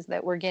messages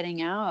that we're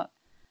getting out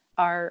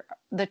are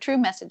the true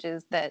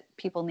messages that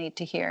people need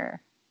to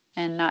hear,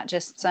 and not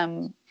just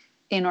some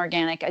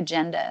inorganic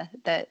agenda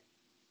that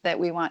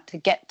we want to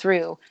get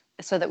through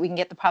so that we can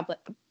get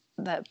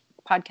the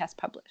podcast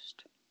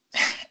published.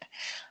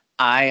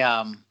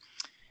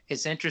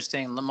 It's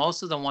interesting.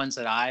 Most of the ones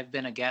that I've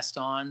been a guest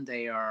on,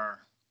 they are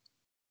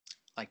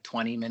like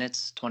 20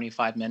 minutes,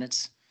 25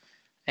 minutes.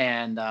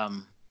 And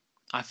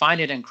I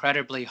find it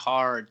incredibly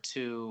hard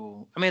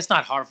it's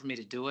not hard for me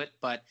to do it,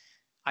 but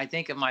I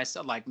think of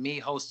myself like me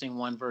hosting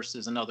one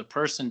versus another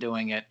person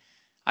doing it.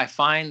 I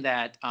find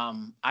that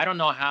I don't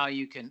know how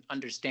you can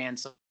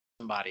understand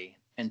somebody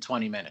in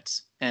 20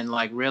 minutes and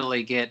like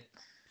really get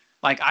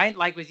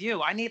like with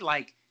you, I need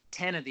like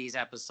 10 of these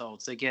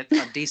episodes to get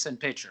a decent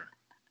picture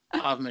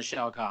of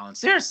Michelle Collins.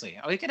 Seriously,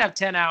 we could have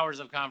 10 hours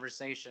of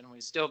conversation.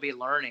 We'd still be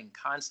learning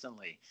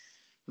constantly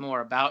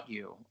more about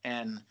you.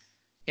 And,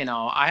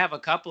 I have a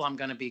couple I'm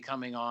going to be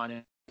coming on.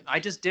 And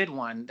I just did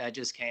one that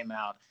just came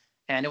out.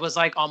 And it was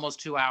like almost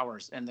 2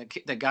 hours. And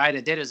the guy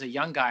that did it is a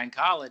young guy in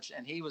college.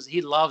 And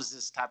he loves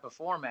this type of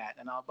format.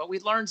 But we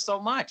learned so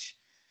much.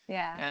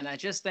 Yeah. And I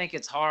just think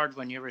it's hard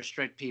when you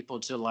restrict people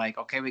to like,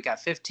 okay, we got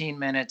 15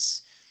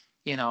 minutes.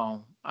 We're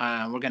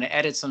going to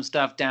edit some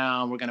stuff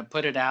down. We're going to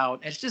put it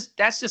out. That's just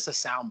a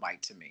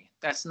soundbite to me.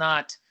 That's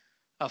not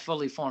a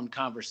fully formed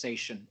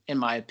conversation, in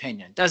my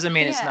opinion. Doesn't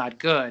mean it's not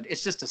good.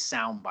 It's just a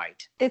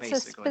soundbite. It's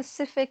basically a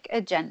specific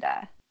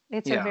agenda.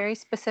 It's a very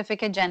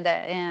specific agenda,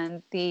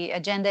 and the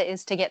agenda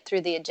is to get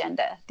through the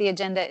agenda. The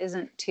agenda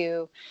isn't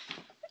to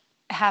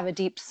have a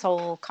deep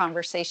soul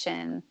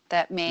conversation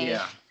that may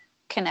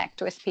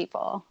connect with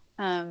people.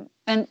 And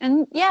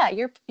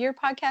your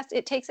podcast,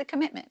 it takes a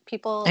commitment.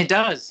 It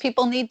does.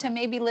 People need to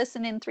maybe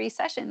listen in 3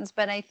 sessions,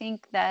 but I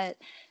think that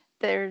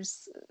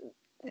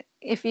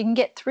if you can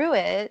get through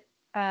it,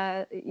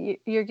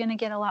 you're going to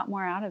get a lot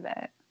more out of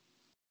it.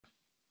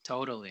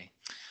 Totally.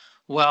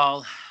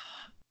 Well,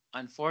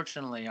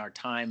 unfortunately, our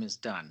time is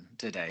done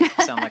today.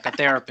 I sound like a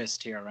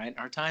therapist here, right?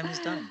 Our time is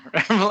done.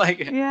 I'm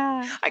like,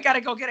 I got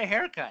to go get a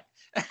haircut.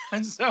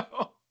 And so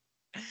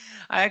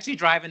I actually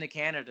drive into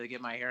Canada to get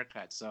my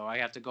haircut. So I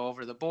have to go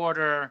over the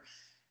border,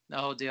 the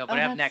whole deal. But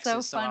I have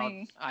Nexus. So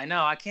funny. I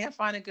know. I can't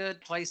find a good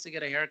place to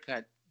get a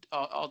haircut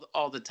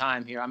all the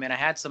time here. I mean, I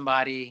had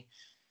somebody,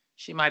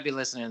 she might be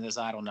listening to this.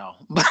 I don't know.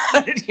 But,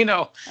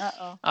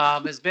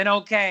 it's been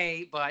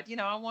okay. But,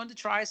 I wanted to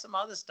try some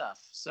other stuff.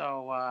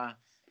 So,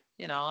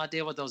 I'll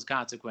deal with those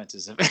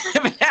consequences if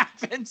it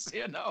happens,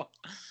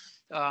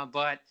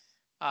 But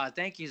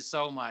thank you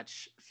so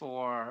much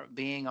for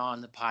being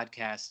on the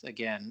podcast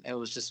again. It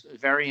was just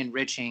very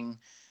enriching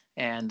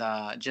and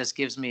just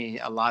gives me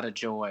a lot of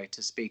joy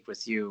to speak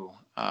with you,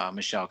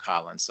 Michelle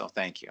Collins. So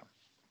thank you.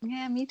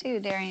 Yeah, me too,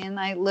 Darian.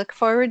 I look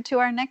forward to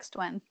our next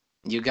one.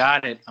 You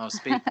got it.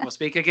 We'll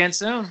speak again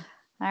soon.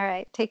 All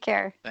right. Take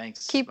care.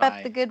 Thanks. Keep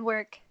up the good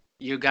work.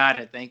 You got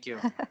it. Thank you.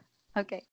 Okay.